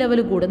 ഒന്ന്, സീ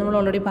ലെവൽ കൂടും. നമ്മൾ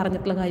ഓൾറെഡി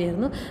പറഞ്ഞിട്ടുള്ള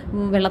കാര്യമായിരുന്നു.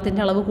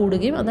 വെള്ളത്തിൻ്റെ അളവ്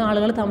കൂടുകയും അത്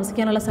ആളുകൾ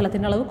താമസിക്കാനുള്ള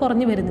സ്ഥലത്തിൻ്റെ അളവ്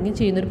കുറഞ്ഞു വരുന്നെങ്കിൽ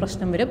ചെയ്യുന്നൊരു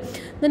പ്രശ്നം വരും.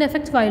 Then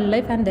effect wild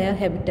life and their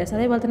ഹാബിറ്ററ്റ്സ്.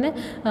 അതേപോലെ തന്നെ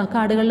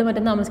കാടുകളിൽ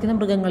മറ്റും താമസിക്കുന്ന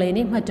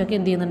മൃഗങ്ങളെയും മറ്റൊക്കെ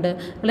എന്ത് ചെയ്യുന്നുണ്ട്,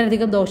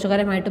 വളരെയധികം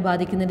ദോഷകരമായിട്ട്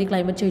ബാധിക്കുന്നുണ്ട് ഈ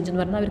ക്ലൈമറ്റ് ചേഞ്ച്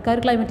എന്ന് പറഞ്ഞാൽ. അവർക്ക് ആ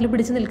ഒരു ക്ലൈമറ്റിൽ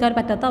പിടിച്ച് നിൽക്കാൻ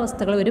പറ്റാത്ത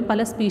അവസ്ഥകൾ വരും.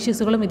 പല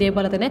സ്പീഷീസുകളും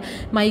ഇതേപോലെ തന്നെ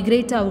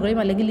മൈഗ്രേറ്റ് ആവുകയും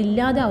അല്ലെങ്കിൽ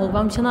ഇല്ലാതാവുക,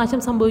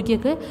 വംശനാശം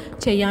സംഭവിക്കുകയൊക്കെ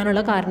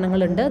ചെയ്യാനുള്ള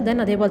കാരണങ്ങളുണ്ട്. ദെൻ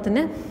അതേപോലെ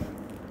തന്നെ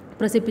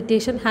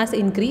precipitation has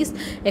increased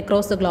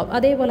across the globe.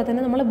 അതേപോലെ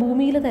തന്നെ നമ്മളെ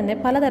ഭൂമിയിൽ തന്നെ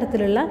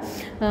പലതരത്തിലുള്ള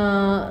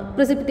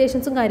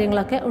പ്രസിപ്പിറ്റേഷൻസും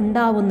കാര്യങ്ങളൊക്കെ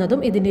ഉണ്ടാവുന്നതും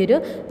ഇതിൻ്റെ ഒരു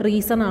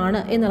റീസൺ ആണ്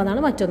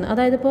എന്നുള്ളതാണ് മറ്റൊന്ന്.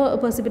 അതായത് ഇപ്പോൾ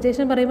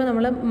പ്രസിപ്പിറ്റേഷൻ പറയുമ്പോൾ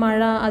നമ്മൾ മഴ,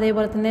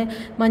 അതേപോലെ തന്നെ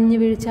മഞ്ഞ്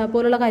വീഴ്ച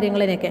പോലുള്ള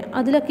കാര്യങ്ങളിനൊക്കെ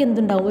അതിലൊക്കെ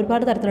എന്തുണ്ടാവും,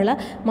 ഒരുപാട് തരത്തിലുള്ള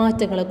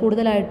മാറ്റങ്ങൾ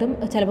കൂടുതലായിട്ടും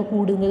ചിലപ്പോൾ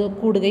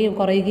കൂടുകയും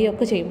കുറയുകയും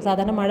ഒക്കെ ചെയ്യും.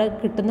 സാധാരണ മഴ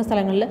കിട്ടുന്ന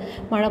സ്ഥലങ്ങളിൽ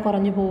മഴ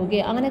കുറഞ്ഞു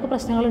പോവുകയും അങ്ങനെയൊക്കെ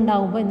പ്രശ്നങ്ങൾ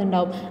ഉണ്ടാകുമ്പോൾ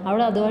എന്തുണ്ടാവും,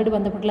 അവിടെ അതുമായിട്ട്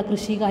ബന്ധപ്പെട്ടുള്ള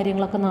കൃഷി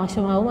കാര്യങ്ങളൊക്കെ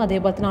നാശമാവും.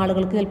 അതേപോലെ തന്നെ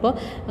ആളുകൾക്ക് ചിലപ്പോൾ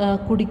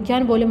കുടിക്കാൻ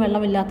പോലും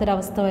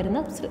വെള്ളമില്ലാത്തൊരവസ്ഥ വരുന്ന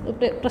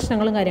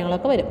പ്രശ്നങ്ങളും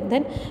കാര്യങ്ങളൊക്കെ വരും.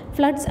 Then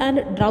floods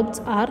and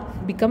droughts R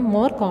become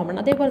more common.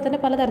 അതേപോലെ തന്നെ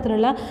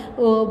പലതരത്തിലുള്ള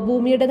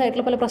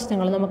ഭൂമിയുടേതായിട്ടുള്ള പല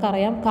പ്രശ്നങ്ങളും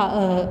നമുക്കറിയാം.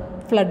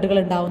 ഫ്ലഡുകൾ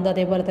ഉണ്ടാവുന്നത്,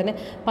 അതേപോലെ തന്നെ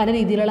പല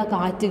രീതിയിലുള്ള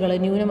കാറ്റുകൾ,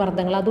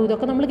 ന്യൂനമർദ്ദങ്ങൾ, അതും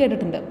ഇതൊക്കെ നമ്മൾ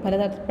കേട്ടിട്ടുണ്ട്.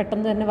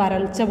 പെട്ടെന്ന് തന്നെ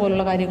വരൾച്ച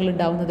പോലുള്ള കാര്യങ്ങൾ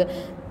ഉണ്ടാവുന്നത്.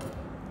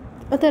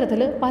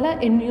 അത്തരത്തിൽ പല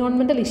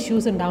എൻവയോൺമെൻറ്റൽ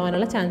ഇഷ്യൂസ്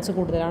ഉണ്ടാകാനുള്ള ചാൻസ്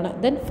കൂടുതലാണ്.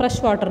 ദെൻ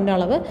ഫ്രഷ് വാട്ടറിൻ്റെ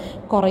അളവ്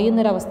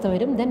കുറയുന്നൊരവസ്ഥ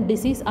വരും. Then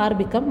disease R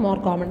become more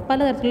common.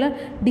 പലതരത്തിലുള്ള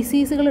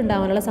ഡിസീസുകൾ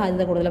ഉണ്ടാകാനുള്ള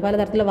സാധ്യത കൂടുതൽ.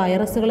 പലതരത്തിലുള്ള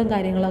വൈറസുകളും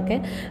കാര്യങ്ങളൊക്കെ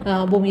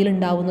ഭൂമിയിൽ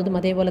ഉണ്ടാവുന്നതും,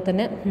 അതേപോലെ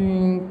തന്നെ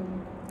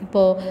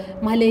ഇപ്പോൾ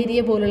മലേറിയ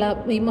പോലുള്ള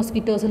ഈ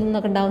മൊസ്കിറ്റോസിൽ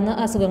നിന്നൊക്കെ ഉണ്ടാകുന്ന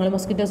അസുഖങ്ങൾ,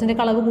 മൊസ്കിറ്റോസിൻ്റെ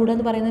കളവ് കൂടുക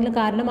എന്ന് പറയുന്നതിന്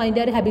കാരണം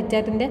അതിൻ്റെ ഒരു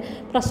ഹാബിറ്റാറ്റിൻ്റെ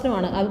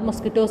പ്രശ്നമാണ്. അത്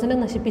മൊസ്കിറ്റോസിനെ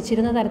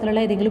നശിപ്പിച്ചിരുന്ന തരത്തിലുള്ള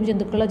ഏതെങ്കിലും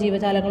ജന്തുക്കളോ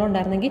ജീവജാലങ്ങളോ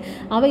ഉണ്ടായിരുന്നെങ്കിൽ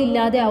അവ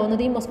ഇല്ലാതെ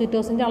ആവുന്നത് ഈ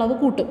മൊസ്കിറ്റോസിൻ്റെ അളവ്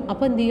കൂട്ടും.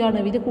 അപ്പോൾ എന്ത്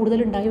ചെയ്യുകയാണ്, ഇത്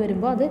കൂടുതൽ ഉണ്ടായി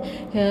വരുമ്പോൾ അത്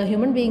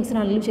ഹ്യൂമൻ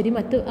ബീയിങ്സിനാണെങ്കിലും ശരി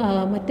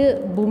മറ്റ്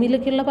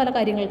ഭൂമിയിലേക്കുള്ള പല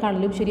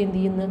കാര്യങ്ങൾക്കാണെങ്കിലും ശരി എന്ത്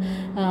ചെയ്യുന്നു,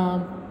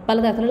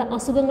 പലതരത്തിലുള്ള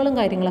അസുഖങ്ങളും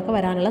കാര്യങ്ങളൊക്കെ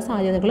വരാനുള്ള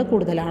സാധ്യതകൾ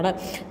കൂടുതലാണ്.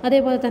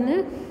 അതേപോലെ തന്നെ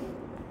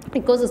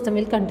ecosystem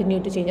will continue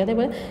to change.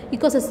 അതേപോലെ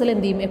ഇക്കോസിസ്റ്റത്തിൽ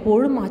എന്ത് ചെയ്യും,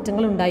 എപ്പോഴും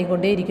മാറ്റങ്ങൾ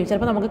ഉണ്ടായിക്കൊണ്ടേയിരിക്കും.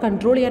 ചിലപ്പോൾ നമുക്ക്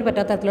കൺട്രോൾ ചെയ്യാൻ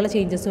പറ്റാത്ത തരത്തിലുള്ള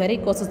ചേഞ്ചസ് വരെ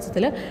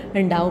ഇക്കോസിസ്റ്റത്തിൽ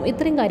ഉണ്ടാവും.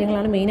 ഇത്രയും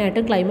കാര്യങ്ങളാണ്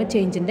മെയിനായിട്ടും ക്ലൈമറ്റ്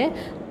ചേഞ്ചിൻ്റെ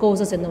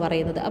കോസസ് എന്ന്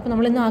പറയുന്നത്. അപ്പോൾ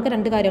നമ്മൾ ഇന്ന് ആകെ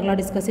 2 കാര്യങ്ങളാണ്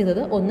ഡിസ്കസ്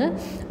ചെയ്തത്. ഒന്ന്,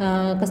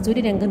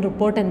 കസ്തൂരിരംഗൻ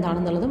റിപ്പോർട്ട്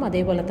എന്താണെന്നുള്ളതും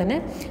അതേപോലെ തന്നെ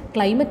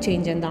ക്ലൈമറ്റ്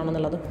ചേഞ്ച്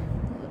എന്താണെന്നുള്ളതും.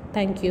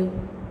 Thank you.